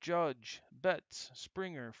 Luzardo, Judge, Betts,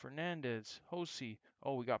 Springer, Fernandez, Hosey.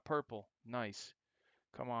 Oh, we got purple. Nice.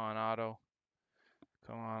 Come on, Otto.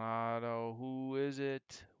 Come on, Otto. Who is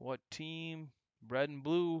it? What team? Red and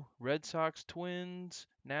blue. Red Sox, Twins,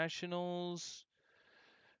 Nationals,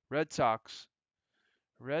 Red Sox.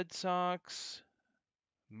 Red Sox,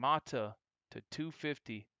 Mata to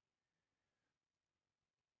 250.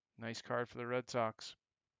 Nice card for the Red Sox.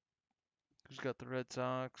 Who's got the Red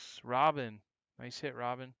Sox? Robin. Nice hit,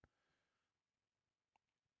 Robin.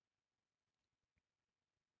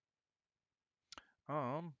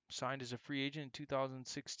 Signed as a free agent in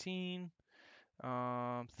 2016.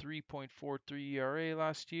 3.43 ERA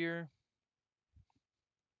last year.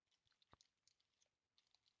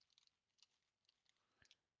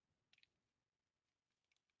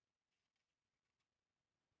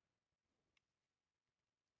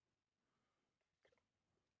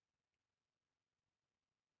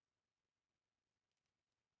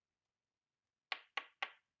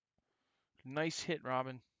 Nice hit,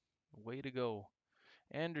 Robin. Way to go.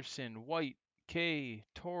 Anderson, White, K,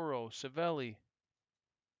 Toro, Savelli.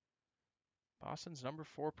 Boston's number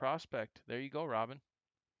 4 prospect. There you go, Robin.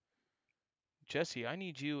 Jesse, I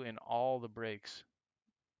need you in all the breaks.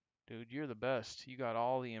 Dude, you're the best. You got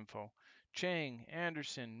all the info. Chang,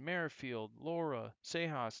 Anderson, Merrifield, Laura,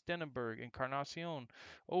 Sejas, Denenberg, Encarnacion.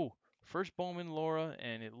 Oh, first Bowman, Laura,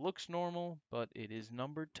 and it looks normal, but it is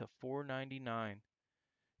numbered to 499.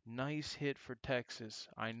 Nice hit for Texas.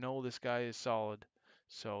 I know this guy is solid,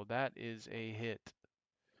 so that is a hit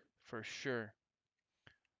for sure.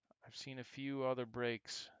 I've seen a few other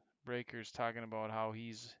breakers talking about how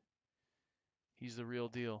he's the real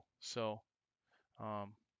deal. So,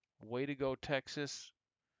 um, way to go, Texas.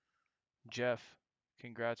 Jeff,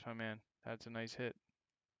 congrats, my man. That's a nice hit.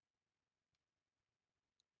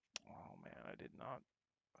 Oh man, I did not.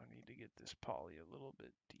 I need to get this poly a little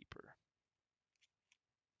bit deeper.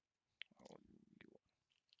 Oh,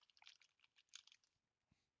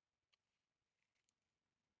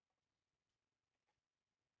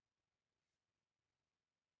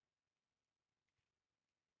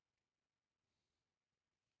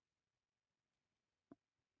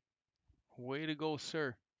 way to go,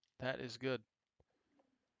 sir. That is good.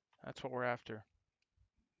 That's what we're after.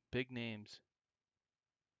 Big names.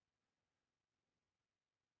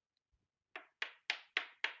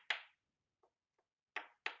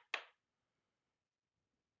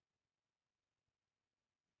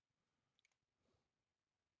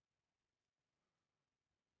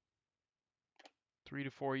 Three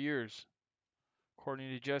to 4 years. According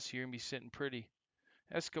to Jesse, you're going to be sitting pretty.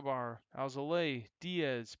 Escobar, Alzolay,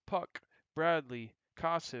 Diaz, Puck, Bradley,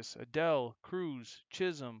 Casas, Adele, Cruz,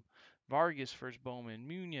 Chisholm, Vargas first Bowman,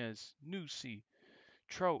 Munez, Nusi,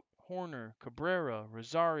 Trout, Horner, Cabrera,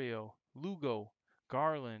 Rosario, Lugo,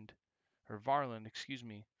 Garland, or Varland, excuse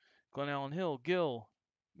me, Glen Allen Hill, Gill,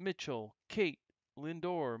 Mitchell, Kate,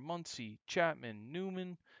 Lindor, Muncy, Chapman,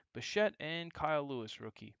 Newman, Bichette, and Kyle Lewis,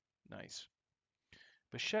 rookie. Nice.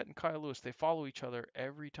 Bichette and Kyle Lewis, they follow each other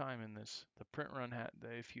every time in this. The print run hat.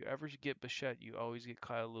 If you ever get Bichette, you always get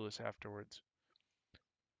Kyle Lewis afterwards.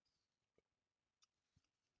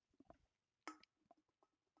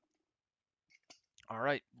 All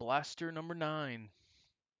right, blaster number 9.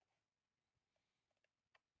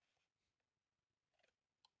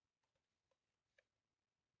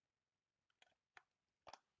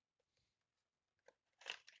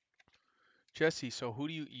 Jesse, so who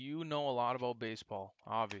do you know a lot about baseball,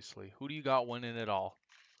 obviously. Who do you got winning it all?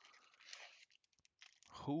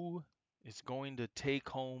 Who is going to take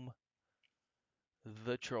home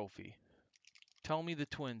the trophy? Tell me the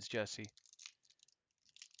Twins, Jesse.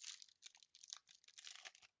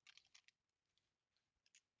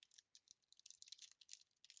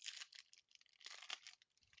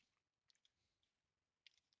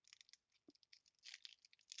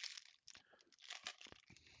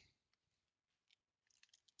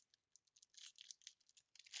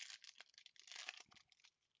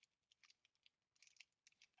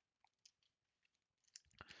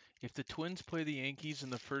 If the Twins play the Yankees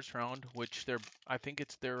in the first round, which I think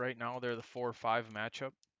it's there right now, they're the 4-5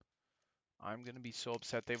 matchup. I'm gonna be so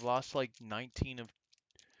upset. They've lost like 19 of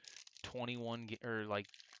 21, or like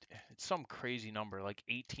it's some crazy number, like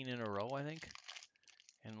 18 in a row, I think,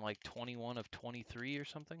 and like 21 of 23 or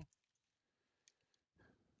something.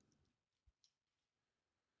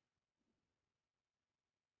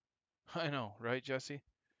 I know, right, Jesse?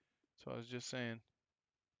 So I was just saying.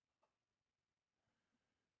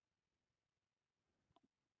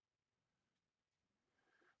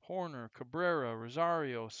 Horner, Cabrera,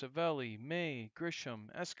 Rosario, Savelli, May, Grisham,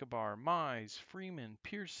 Escobar, Mize, Freeman,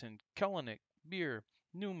 Pearson, Kellenic, Beer,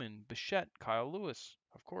 Newman, Bichette, Kyle Lewis,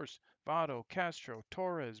 of course, Votto, Castro,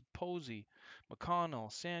 Torres, Posey,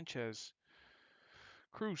 McConnell, Sanchez,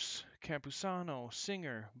 Cruz, Campusano,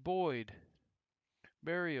 Singer, Boyd,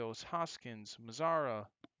 Barrios, Hoskins, Mazzara,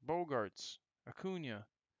 Bogarts, Acuna,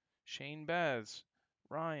 Shane Baz,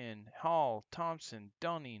 Ryan, Hall, Thompson,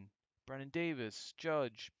 Dunning, Brennan Davis,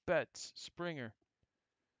 Judge, Betts, Springer.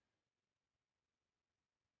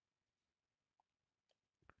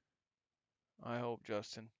 I hope,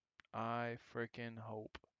 Justin. I freaking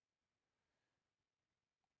hope.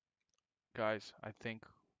 Guys, I think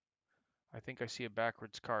I see a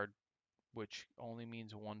backwards card, which only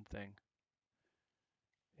means one thing.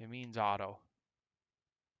 It means auto.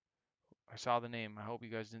 I saw the name. I hope you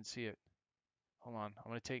guys didn't see it. Hold on.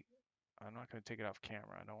 I'm not going to take it off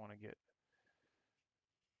camera. I don't want to get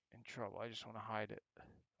in trouble. I just want to hide it.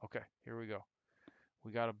 Okay, here we go.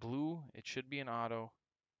 We got a blue. It should be an auto.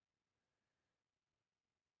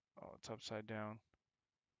 Oh, it's upside down.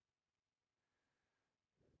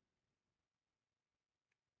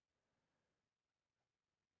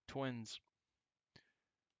 Twins.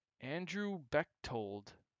 Andrew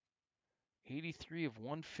Bechtold. 83 of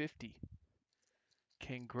 150.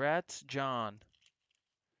 Congrats, John.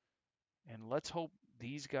 And let's hope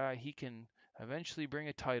These guys, he can eventually bring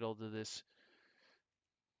a title to this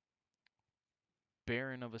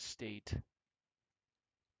Baron of a state.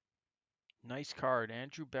 Nice card,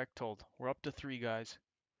 Andrew Bechtold. We're up to 3 guys.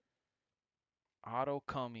 Otto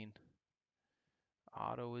coming.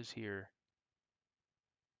 Otto is here.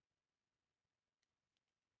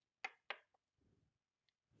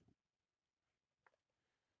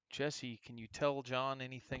 Jesse, can you tell John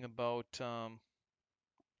anything about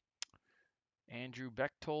Andrew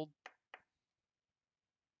Bechtold?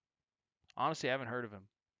 Honestly, I haven't heard of him.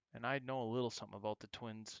 And I know a little something about the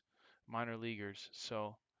Twins minor leaguers.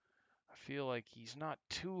 So I feel like he's not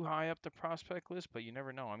too high up the prospect list, but you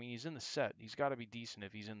never know. I mean, he's in the set. He's got to be decent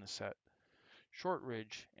if he's in the set.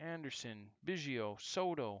 Shortridge, Anderson, Biggio,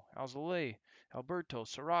 Soto, Alzolay, Alberto,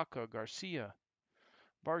 Soroka, Garcia,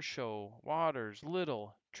 Barshow, Waters,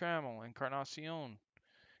 Little, Trammell, Encarnacion,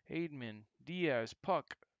 Aidman, Diaz,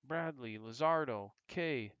 Puck, Bradley, Luzardo,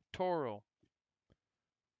 Kay, Toro,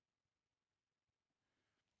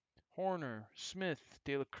 Horner, Smith,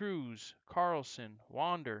 De La Cruz, Carlson,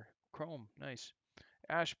 Wander, Chrome, nice.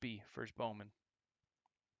 Ashby, first Bowman.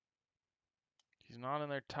 He's not in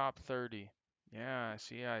their top 30. Yeah,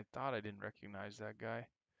 see, I thought I didn't recognize that guy.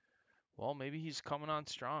 Well, maybe he's coming on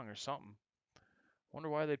strong or something. Wonder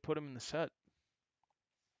why they put him in the set.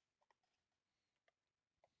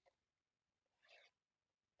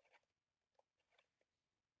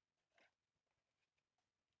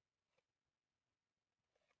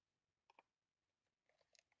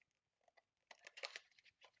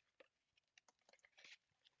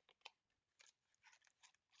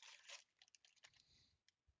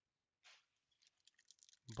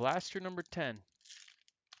 Blaster number 10.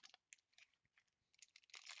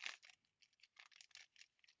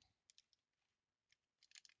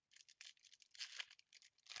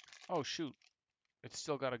 Oh, shoot. It's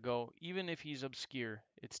still got to go. Even if he's obscure,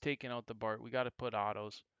 it's taking out the Bart. We got to put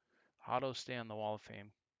autos. Autos stay on the Wall of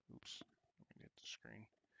Fame. Oops. Let me get the screen.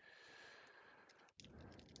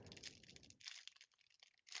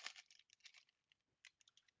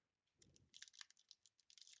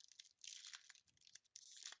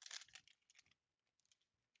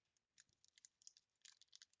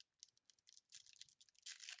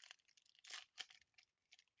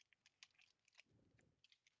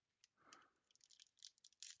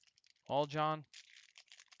 All John,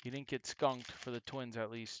 you didn't get skunked for the Twins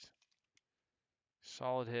at least.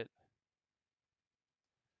 Solid hit.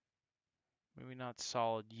 Maybe not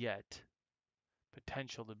solid yet.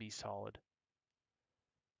 Potential to be solid.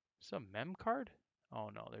 Is this a mem card? Oh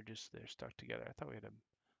no, they're stuck together. I thought we had a. I'm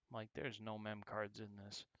like, there's no mem cards in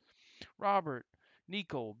this. Robert,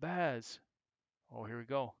 Nico, Baz. Oh, here we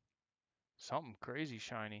go. Something crazy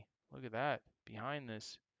shiny. Look at that. Behind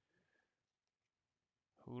this.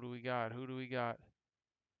 Who do we got? Who do we got?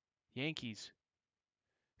 Yankees.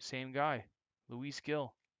 Same guy. Luis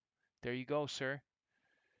Gill. There you go, sir.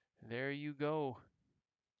 There you go.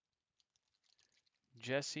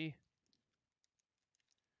 Jesse.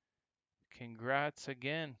 Congrats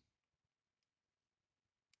again.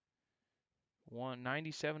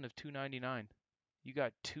 197 of 299. You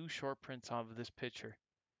got 2 short prints off of this pitcher.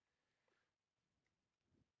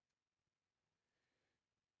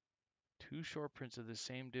 2 short prints of the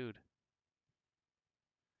same dude.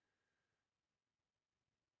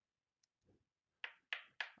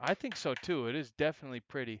 I think so too. It is definitely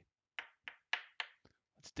pretty.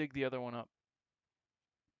 Let's dig the other one up.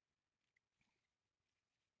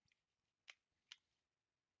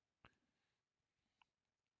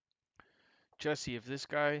 Jesse, if this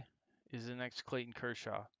guy is the next Clayton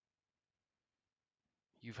Kershaw,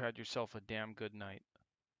 you've had yourself a damn good night.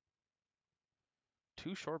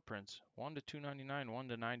 2 short prints, 1 to 299, 1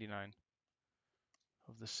 to 99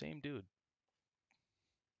 of the same dude.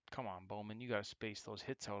 Come on, Bowman, you gotta space those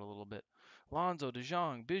hits out a little bit. Lonzo,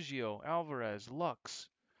 DeJong, Biggio, Alvarez, Lux,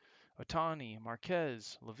 Otani,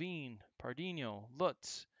 Marquez, Levine, Pardinho,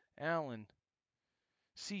 Lutz, Allen,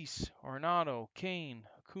 Cease, Ornato, Kane,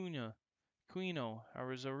 Acuna, Aquino,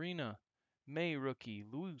 Arizarena, May rookie,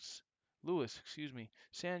 Lewis,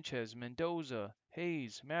 Sanchez, Mendoza,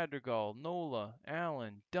 Hayes, Madrigal, Nola,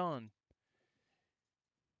 Allen, Dunn.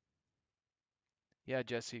 Yeah,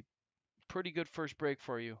 Jesse, pretty good first break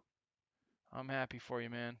for you. I'm happy for you,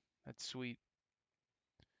 man. That's sweet.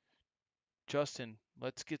 Justin,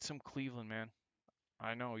 let's get some Cleveland, man.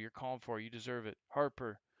 I know, you're calling for it. You deserve it.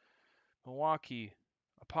 Harper, Milwaukee,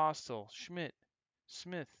 Apostle, Schmidt,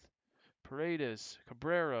 Smith, Paredes,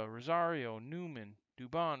 Cabrera, Rosario, Newman,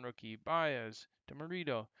 Dubon rookie, Baez,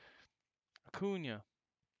 DeMarito, Acuna.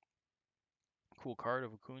 Cool card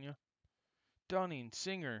of Acuna. Dunning,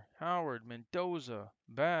 Singer, Howard, Mendoza,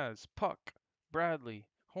 Baz, Puck, Bradley,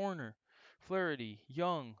 Horner, Flaherty,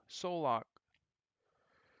 Young, Solak,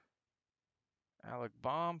 Alec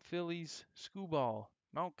Baum, Phillies, Skubal,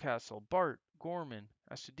 Mountcastle, Bart, Gorman,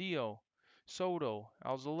 Astudillo, Soto,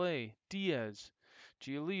 Alzolay, Diaz,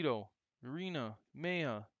 Giolito, Urena,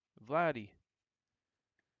 Mejia, Vladdy.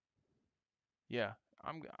 Yeah,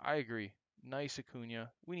 I agree. Nice Acuna.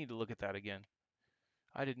 We need to look at that again.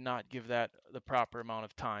 I did not give that the proper amount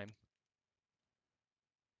of time.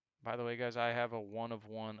 By the way, guys, I have a one of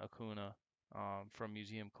one Acuna from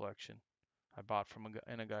Museum Collection. I bought from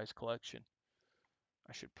in a guy's collection.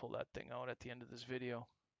 I should pull that thing out at the end of this video.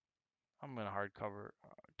 I'm gonna hardcover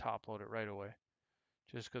top load it right away,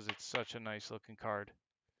 just because it's such a nice looking card.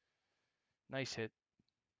 Nice hit.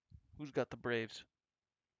 Who's got the Braves?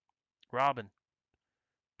 Robin.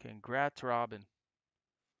 Congrats, Robin.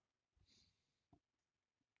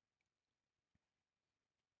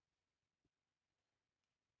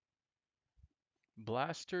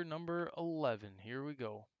 Blaster number 11. Here we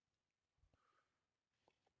go.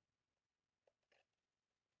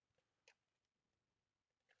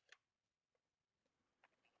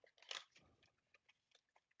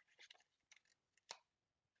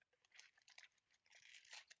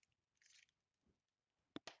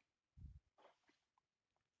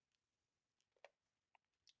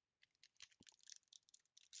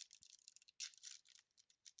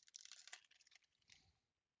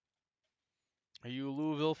 Are you a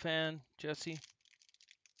Louisville fan, Jesse?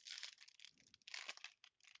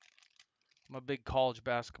 I'm a big college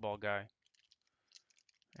basketball guy.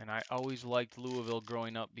 And I always liked Louisville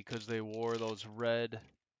growing up because they wore those red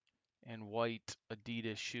and white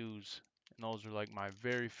Adidas shoes. And those were like my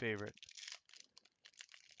very favorite.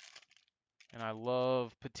 And I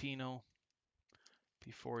love Patino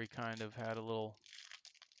before he kind of had a little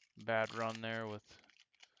bad run there with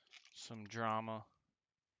some drama.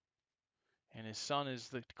 And his son is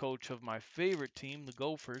the coach of my favorite team, the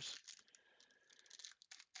Gophers.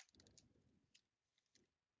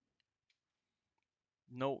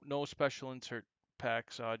 No special insert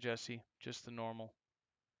packs, Jesse. Just the normal.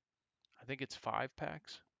 I think it's 5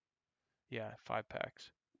 packs. Yeah, 5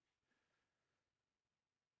 packs.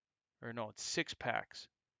 Or no, it's 6 packs.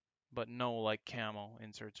 But no like camo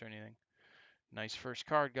inserts or anything. Nice first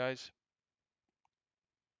card, guys.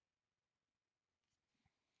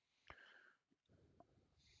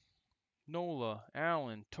 Nola,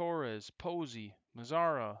 Allen, Torres, Posey,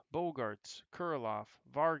 Mazzara, Bogarts, Kuriloff,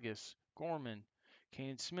 Vargas, Gorman,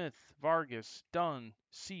 Kane Smith, Vargas, Dunn,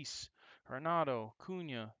 Cease, Renato,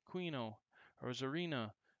 Cunha, Quino,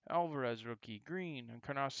 Rosarina, Alvarez rookie, Green,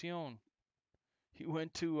 Encarnacion. He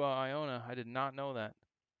went to Iona. I did not know that.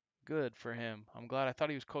 Good for him. I'm glad. I thought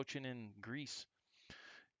he was coaching in Greece.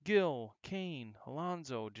 Gill, Kane,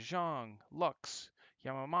 Alonso, DeJong, Lux,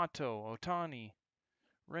 Yamamoto, Otani,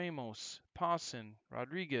 Ramos, Pawson,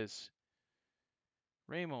 Rodriguez,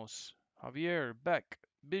 Ramos, Javier, Beck,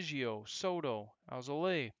 Biggio, Soto,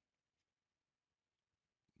 Alzolay.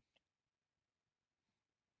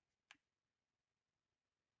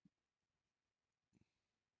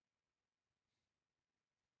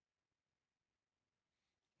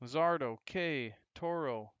 Luzardo, K,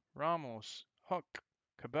 Toro, Ramos, Huck,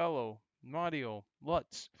 Cabello, Mario,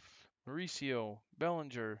 Lutz, Mauricio,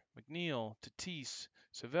 Bellinger, McNeil, Tatis,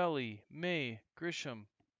 Savelli, May, Grisham.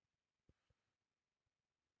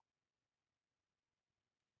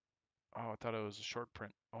 Oh, I thought it was a short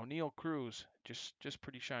print. O'Neal Cruz, just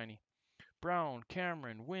pretty shiny. Brown,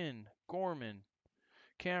 Cameron, Wynn, Gorman,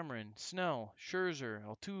 Cameron, Snell, Scherzer,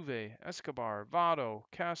 Altuve, Escobar, Votto,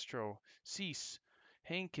 Castro, Cease,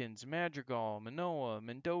 Hankins, Madrigal, Manoa,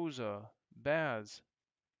 Mendoza, Baz.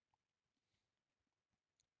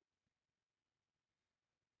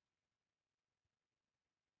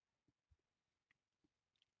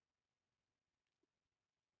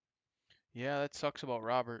 Yeah, that sucks about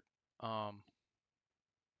Robert. Um,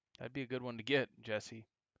 that'd be a good one to get, Jesse.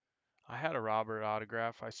 I had a Robert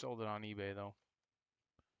autograph. I sold it on eBay though.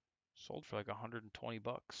 Sold for like 120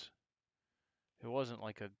 bucks. It wasn't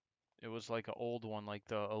like a, it was like an old one, like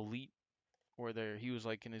the Elite, where he was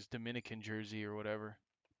like in his Dominican jersey or whatever.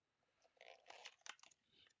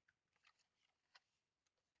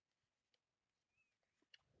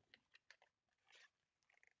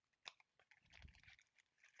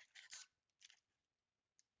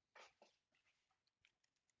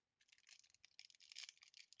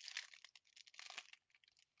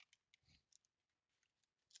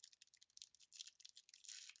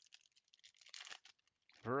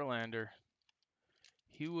 Verlander.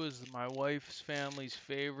 He was my wife's family's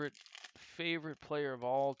favorite player of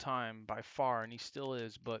all time by far, and he still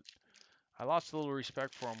is, but I lost a little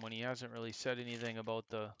respect for him when he hasn't really said anything about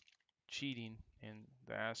the cheating in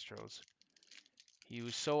the Astros. He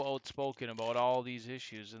was so outspoken about all these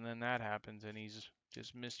issues, and then that happens, and he's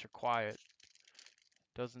just Mr. Quiet.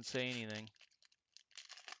 Doesn't say anything.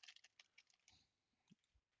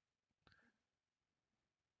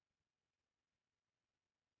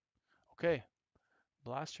 Okay,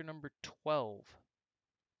 blaster number 12.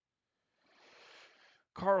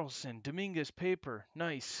 Carlson, Dominguez, Paper,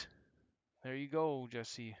 nice. There you go,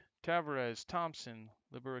 Jesse. Tavares, Thompson,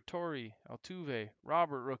 Liberatore, Altuve,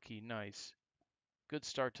 Robert, rookie, nice. Good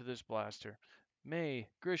start to this blaster. May,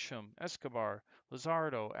 Grisham, Escobar,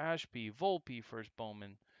 Luzardo, Ashby, Volpe, first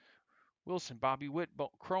Bowman. Wilson, Bobby Witt,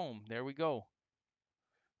 Chrome. There we go.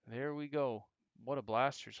 There we go. What a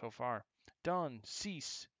blaster so far. Dunn,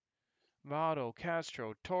 Cease, Votto,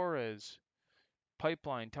 Castro, Torres,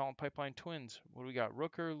 Pipeline, Talent Pipeline Twins. What do we got?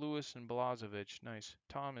 Rooker, Lewis, and Balazovic. Nice.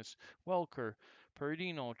 Thomas, Welker,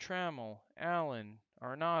 Peridino, Trammell, Allen,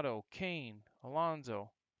 Arnado, Kane,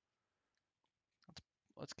 Alonzo.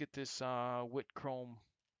 Let's get this Witt Chrome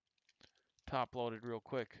top loaded real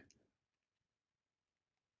quick.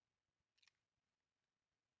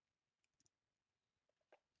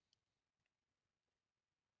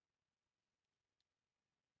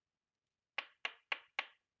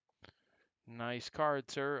 Nice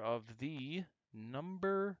card, sir, of the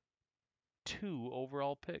number 2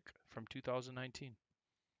 overall pick from 2019.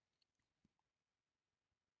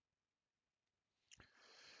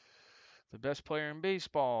 The best player in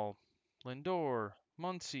baseball, Lindor,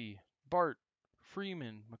 Muncy, Bart,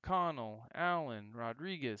 Freeman, McConnell, Allen,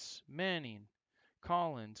 Rodriguez, Manning,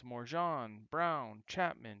 Collins, Morjan, Brown,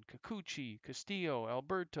 Chapman, Kikuchi, Castillo,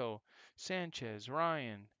 Alberto, Sanchez,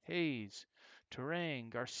 Ryan, Hayes, Turang,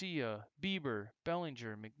 Garcia, Bieber,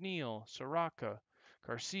 Bellinger, McNeil, Soraka,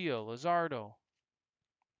 Garcia, Lazardo,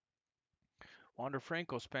 Wander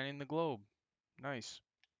Franco spanning the globe. Nice.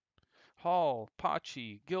 Hall,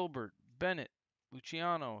 Pachi, Gilbert, Bennett,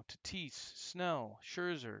 Luciano, Tatis, Snell,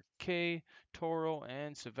 Scherzer, Kay, Toro,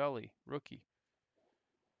 and Savelli, rookie.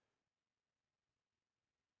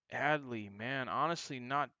 Adley, man, honestly,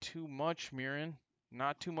 not too much, Mirren.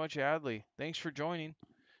 Not too much Adley. Thanks for joining.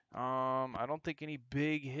 I don't think any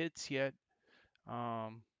big hits yet.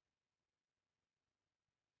 Adley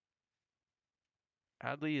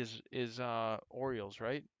is Orioles,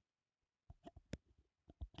 right?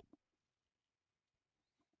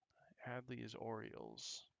 Adley is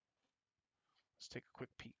Orioles. Let's take a quick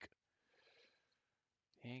peek.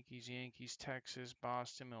 Yankees, Texas,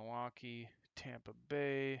 Boston, Milwaukee, Tampa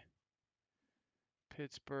Bay,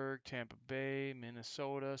 Pittsburgh, Tampa Bay,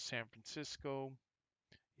 Minnesota, San Francisco.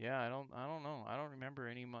 Yeah, I don't know. I don't remember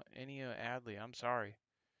any Adley. I'm sorry.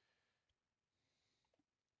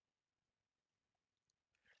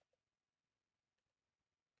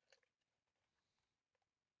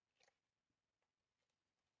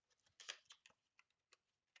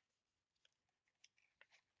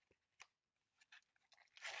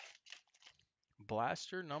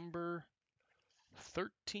 Blaster number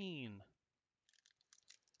 13.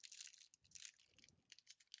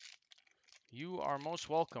 You are most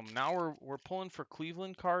welcome. Now we're pulling for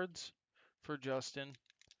Cleveland cards for Justin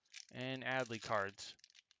and Adley cards.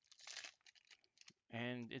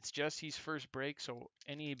 And it's Jesse's first break, so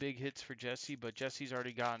any big hits for Jesse, but Jesse's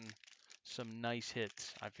already gotten some nice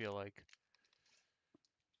hits, I feel like.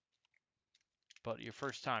 But your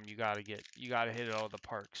first time you gotta hit it out of the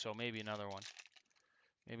park. So maybe another one.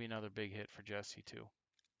 Maybe another big hit for Jesse too.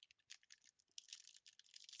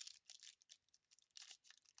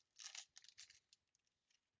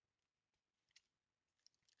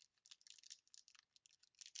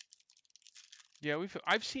 Yeah,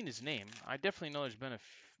 I've seen his name. I definitely know there's been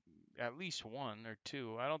at least one or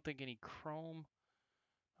two. I don't think any chrome.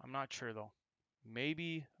 I'm not sure though.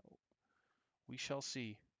 Maybe we shall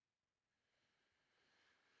see.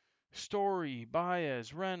 Story,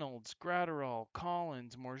 Baez, Reynolds, Gratterall,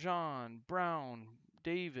 Collins, Morjan, Brown,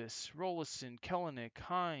 Davis, Rollison, Kellenick,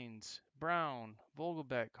 Hines, Brown,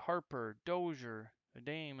 Vogelbeck, Harper, Dozier,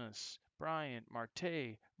 Adamus, Bryant,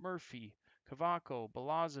 Marte, Murphy, Cavaco,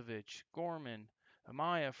 Balazovic, Gorman,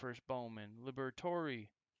 Amaya first Bowman, Liberatore,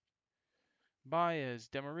 Baez,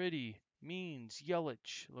 Demeriti, Means,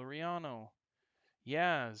 Yelich, Loriano,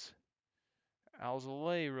 Yaz,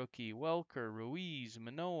 Alzolay rookie, Welker, Ruiz,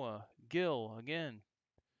 Manoa, Gill again,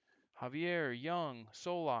 Javier, Young,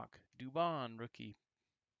 Solak, Dubon rookie.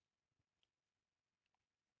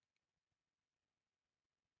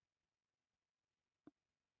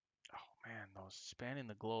 Oh man, those spanning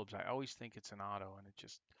the globes. I always think it's an auto, and it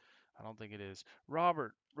just I don't think it is.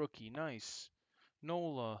 Robert, rookie, nice.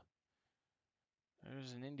 Nola,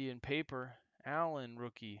 there's an Indian paper. Allen,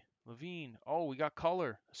 rookie. Levine, oh, we got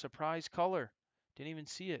color. Surprise color. Didn't even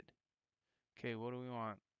see it. Okay, what do we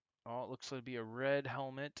want? Oh, it looks like to be a red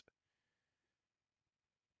helmet.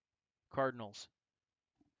 Cardinals.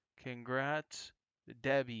 Congrats,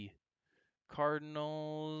 Debbie.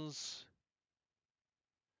 Cardinals.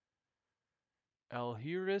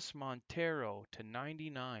 Alheris Montero to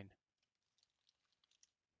 99.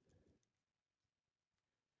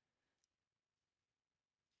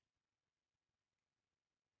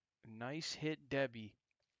 Nice hit, Debbie.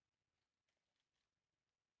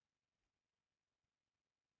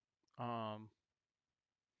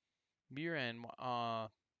 Miran, why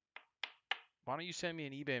don't you send me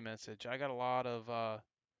an eBay message? I got a lot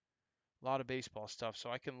of baseball stuff, so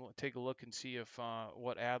I can take a look and see if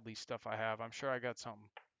what Adley stuff I have. I'm sure I got something.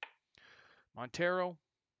 Montero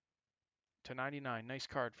to 99. Nice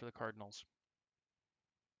card for the Cardinals.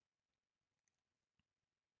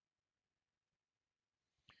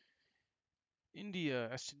 India,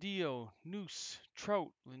 Astudillo, Noose, Trout,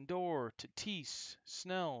 Lindor, Tatis,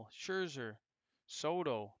 Snell, Scherzer,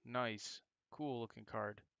 Soto. Nice. Cool looking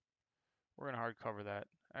card. We're going to hardcover that.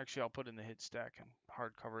 Actually, I'll put it in the hit stack and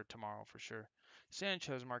hardcover it tomorrow for sure.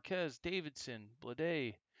 Sanchez, Marquez, Davidson,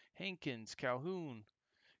 Blade, Hankins, Calhoun,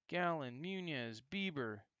 Gallen, Munez,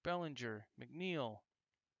 Bieber, Bellinger, McNeil,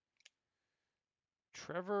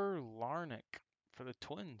 Trevor Larnach for the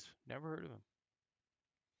Twins. Never heard of him.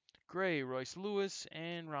 Gray, Royce Lewis,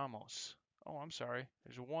 and Ramos. Oh, I'm sorry.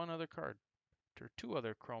 There's one other card. There are two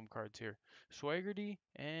other Chrome cards here. Swaggerty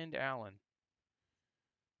and Allen.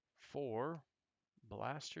 For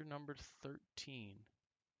Blaster number 13.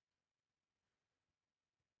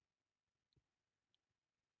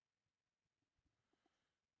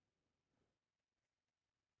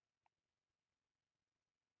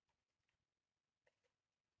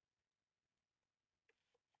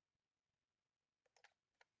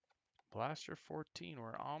 Blaster 14.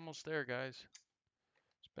 We're almost there, guys.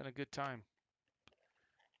 It's been a good time.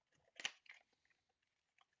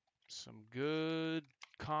 Some good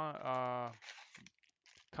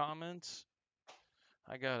comments.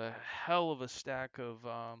 I got a hell of a stack of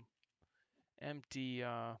empty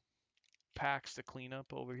packs to clean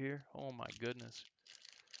up over here. Oh my goodness.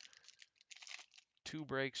 2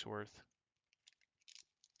 breaks worth.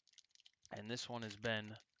 And this one has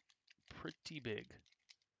been pretty big.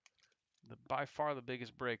 By far the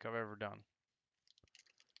biggest break I've ever done.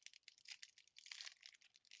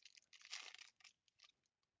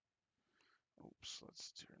 Oops,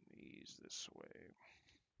 let's turn these this way.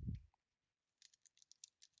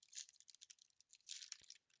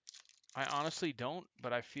 I honestly don't,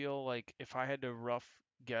 but I feel like if I had to rough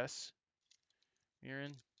guess,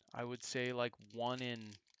 Mirren, I would say like 1 in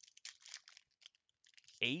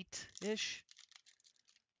 8-ish.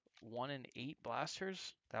 1 in 8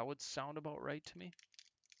 blasters. That would sound about right to me.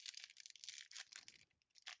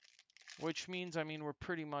 Which means, I mean, we're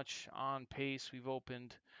pretty much on pace. We've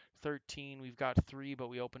opened 13. We've got 3, but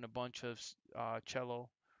we opened a bunch of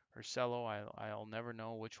cello or cello. I'll never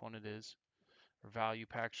know which one it is. Or value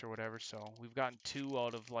packs or whatever. So we've gotten 2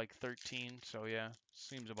 out of like 13. So yeah,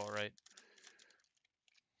 seems about right.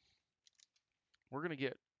 We're going to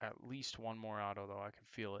get at least one more auto, though. I can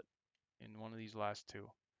feel it in one of these last 2.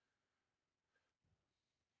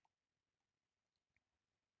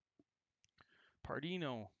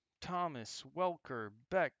 Pardino, Thomas, Welker,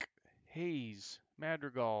 Beck, Hayes,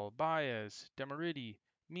 Madrigal, Baez, Demeriti,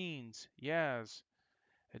 Means, Yaz,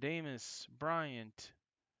 Adamus, Bryant,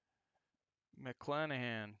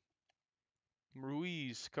 McClanahan,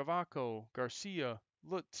 Ruiz, Cavaco, Garcia,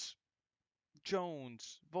 Lutz,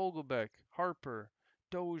 Jones, Vogelbeck, Harper,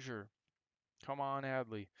 Dozier, come on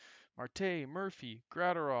Adley, Marte, Murphy,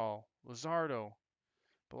 Gratterall, Lazardo,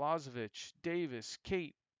 Balazovic, Davis,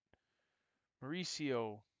 Kate,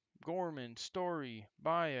 Mauricio, Gorman, Story,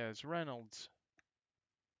 Baez, Reynolds,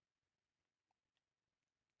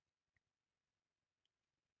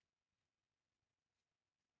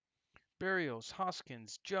 Barrios,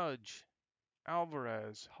 Hoskins, Judge,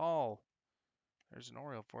 Alvarez, Hall. There's an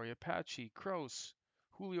Oriole for you. Apache, Kroos,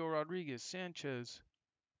 Julio Rodriguez, Sanchez,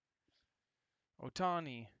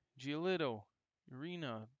 Otani, Giolito,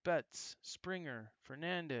 Urena, Betts, Springer,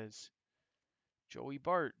 Fernandez, Joey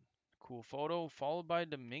Bart. Cool photo, followed by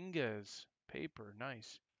Dominguez. Paper,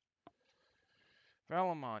 nice.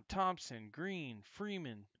 Valamont, Thompson, Green,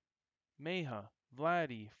 Freeman, Meja,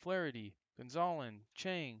 Vladdy, Flaherty, Gonzalez,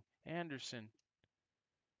 Chang, Anderson.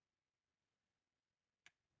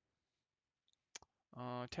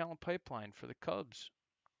 Talent pipeline for the Cubs.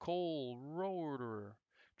 Cole, Roeder,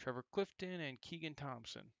 Trevor Clifton, and Keegan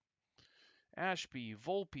Thompson. Ashby,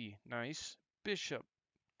 Volpe, nice. Bishop,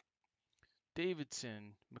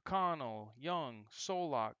 Davidson, McConnell, Young,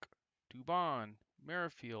 Solak, Dubon,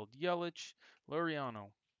 Merrifield, Yelich, Luriano.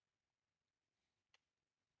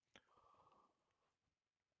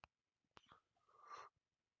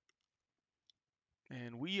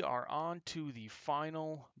 And we are on to the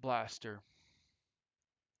final blaster.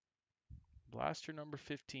 Blaster number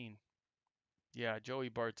 15. Yeah, Joey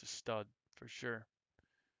Bart's a stud for sure.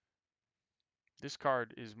 This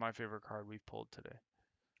card is my favorite card we've pulled today.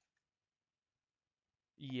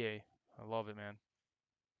 EA. I love it, man.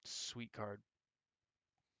 Sweet card.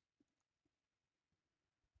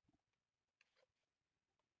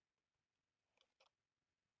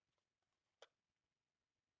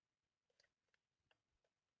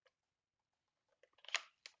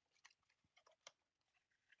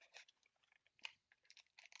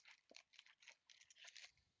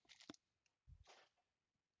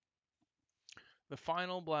 The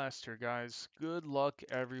final blaster, guys. Good luck,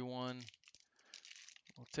 everyone.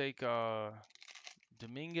 We'll take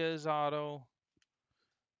Dominguez auto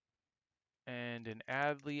and an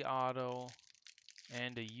Adley auto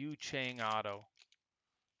and a Yu Chang auto.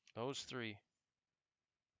 Those three.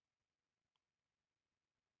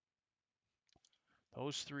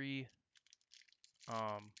 Those three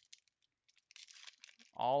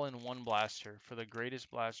all in one blaster for the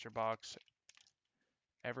greatest blaster box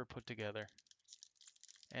ever put together.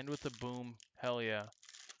 And with a boom. Hell yeah.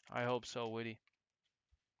 I hope so, Witty.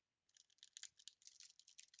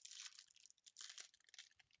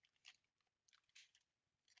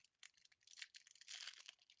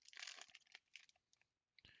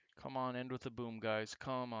 Come on, end with a boom, guys.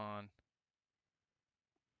 Come on.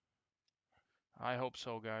 I hope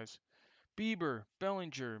so, guys. Bieber,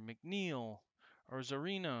 Bellinger, McNeil,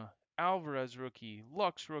 Arzarena, Alvarez rookie,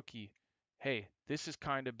 Lux rookie. Hey, this is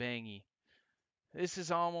kind of bangy. This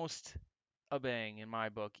is almost a bang in my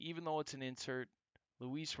book, even though it's an insert.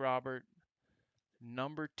 Luis Robert,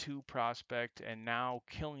 number 2 prospect, and now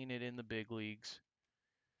killing it in the big leagues.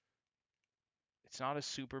 It's not a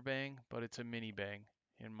super bang, but it's a mini bang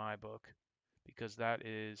in my book because that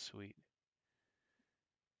is sweet.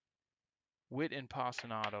 Witt and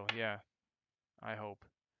Pasanato, yeah, I hope.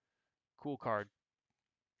 Cool card.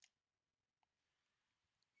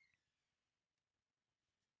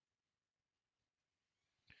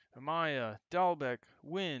 Amaya, Dalbec,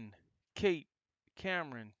 Wynn, Kate,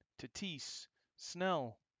 Cameron, Tatis,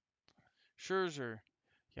 Snell, Scherzer,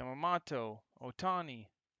 Yamamoto, Otani,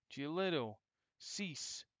 Giolito,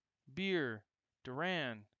 Cease, Beer,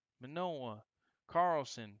 Duran, Manoa,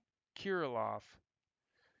 Carlson, Kirilloff,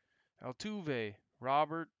 Altuve,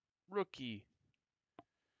 Robert, Rookie,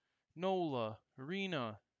 Nola,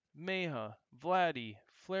 Arena, Meja, Vladdy,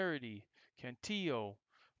 Flaherty, Cantillo,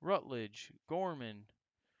 Rutledge, Gorman,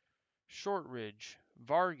 Shortridge,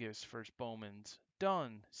 Vargas first Bowman's,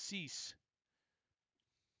 Dunn, Cease.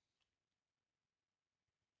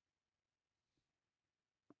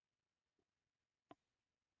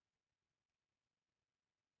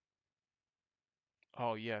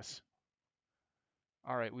 Oh, yes.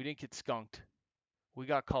 All right, we didn't get skunked. We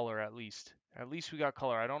got color at least. At least we got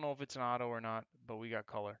color. I don't know if it's an auto or not, but we got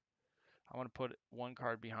color. I want to put one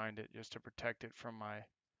card behind it just to protect it from my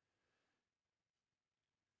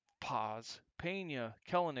paws. Pena,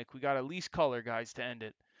 Kellenic, we got at least color, guys, to end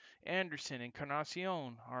it. Anderson,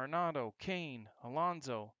 Encarnacion, Arenado, Kane,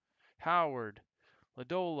 Alonso, Howard,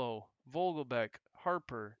 Lodolo, Vogelbeck,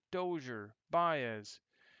 Harper, Dozier, Baez,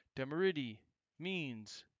 Demeriti,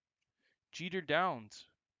 Means, Jeter Downs.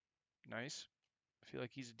 Nice. I feel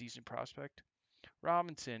like he's a decent prospect.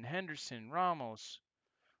 Robinson, Henderson, Ramos,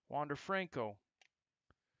 Wander Franco,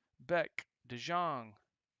 Beck, DeJong,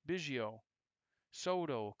 Biggio,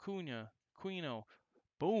 Soto, Cunha, Quino.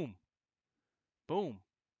 Boom. Boom.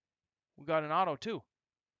 We got an auto too.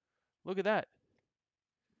 Look at that.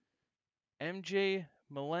 MJ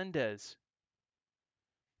Melendez.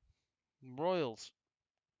 Royals.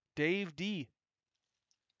 Dave D.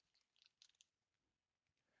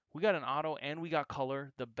 We got an auto and we got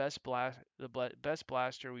color. Best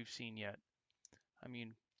blaster we've seen yet. I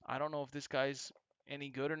mean, I don't know if this guy's any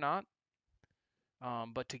good or not.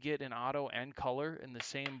 But to get an auto and color in the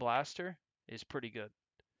same blaster is pretty good.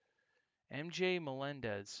 MJ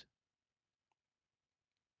Melendez.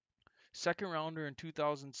 Second rounder in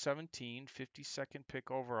 2017, 52nd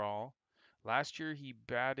pick overall. Last year he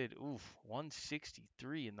batted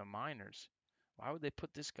 163 in the minors. Why would they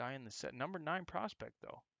put this guy in the set? Number 9 prospect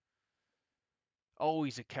though. Oh,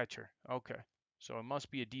 he's a catcher. Okay. So it must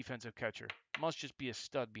be a defensive catcher. Must just be a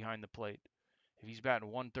stud behind the plate. If he's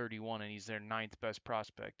batting 131 and he's their ninth best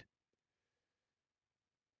prospect.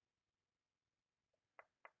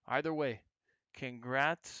 Either way,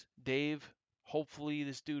 congrats, Dave. Hopefully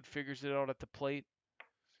this dude figures it out at the plate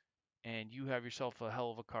and you have yourself a hell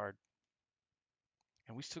of a card.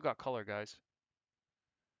 And we still got color, guys.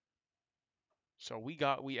 So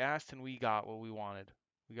we asked and we got what we wanted.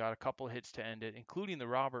 We got a couple hits to end it, including the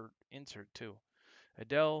Robert insert too.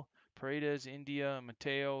 Adele, Paredes, India,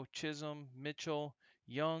 Mateo, Chisholm, Mitchell,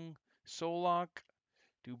 Young, Solak,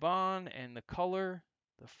 Dubon, and the color,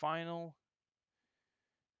 the final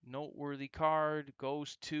noteworthy card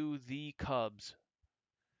goes to the Cubs.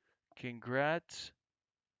 Congrats,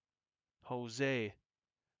 Jose.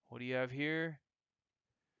 What do you have here?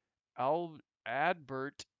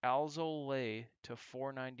 Adbert Alzolay to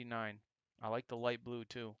 499. I like the light blue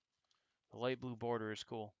too. The light blue border is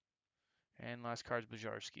cool. And last card's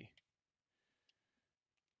Bajarski.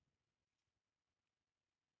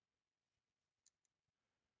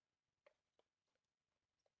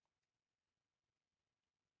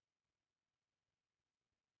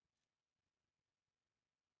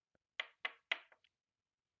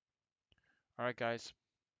 All right, guys,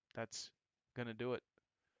 that's gonna do it.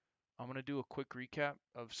 I'm gonna do a quick recap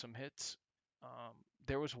of some hits.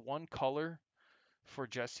 There was one color for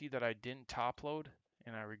Jesse that I didn't top load,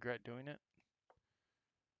 and I regret doing it.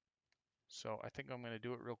 So I think I'm gonna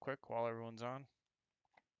do it real quick while everyone's on,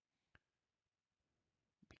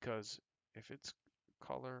 because if it's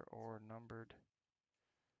color or numbered,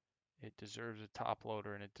 it deserves a top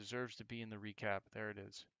loader and it deserves to be in the recap. There it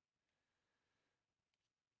is.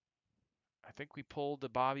 I think we pulled the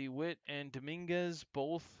Bobby Witt and Dominguez,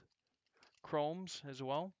 both chromes as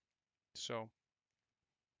well. So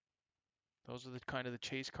those are the kind of the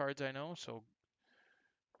chase cards I know. So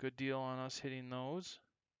good deal on us hitting those.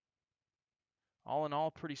 All in all,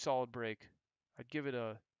 pretty solid break. I'd give it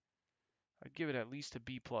at least a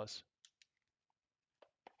B plus.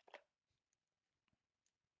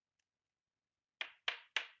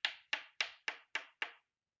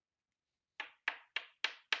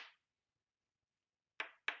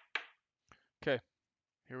 Okay,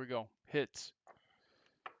 here we go. Hits.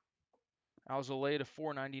 Alzolay to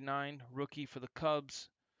 499, rookie for the Cubs.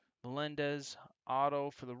 Melendez,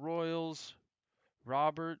 auto for the Royals.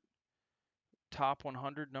 Robert, top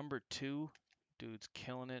 100, number 2. Dude's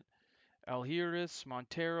killing it. Alheris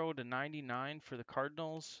Montero to 99 for the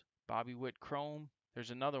Cardinals. Bobby Witt Chrome.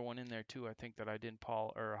 There's another one in there too, I think, that I didn't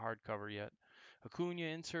pull or hardcover yet. Acuna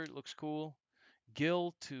insert looks cool.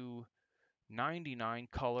 Gill to 99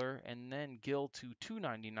 color, and then Gill to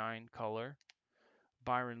 299 color.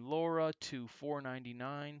 Byron Laura to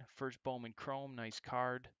 499. First Bowman Chrome, nice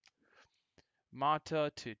card.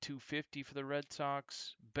 Mata to 250 for the Red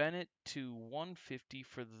Sox. Bennett to 150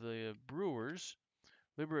 for the Brewers.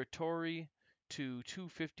 Liberatore to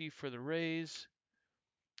 250 for the Rays.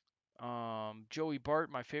 Joey Bart,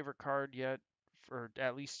 my favorite card yet, or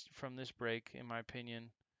at least from this break, in my opinion.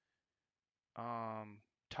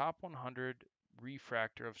 Top 100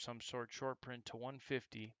 refractor of some sort, short print to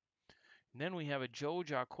 150. And then we have a Joe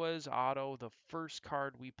Jaquez auto, the first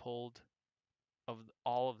card we pulled of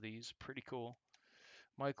all of these. Pretty cool.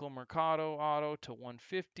 Michael Mercado auto to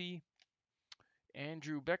 150.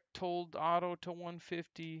 Andrew Bechtold auto to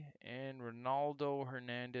 150. And Ronaldo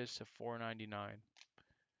Hernandez to 499.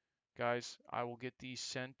 Guys, I will get these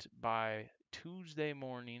sent by Tuesday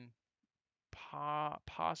morning,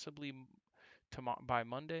 possibly by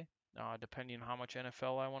Monday, depending on how much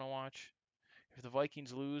NFL I want to watch. If the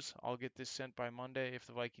Vikings lose, I'll get this sent by Monday. If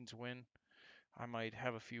the Vikings win, I might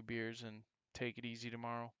have a few beers and take it easy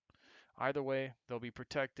tomorrow. Either way, they'll be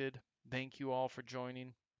protected. Thank you all for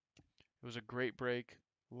joining. It was a great break.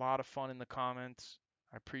 A lot of fun in the comments.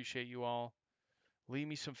 I appreciate you all. Leave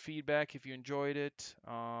me some feedback if you enjoyed it,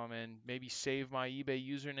 and maybe save my eBay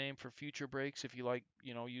username for future breaks if you like,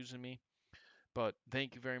 using me. But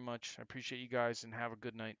thank you very much. I appreciate you guys and have a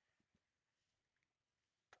good night.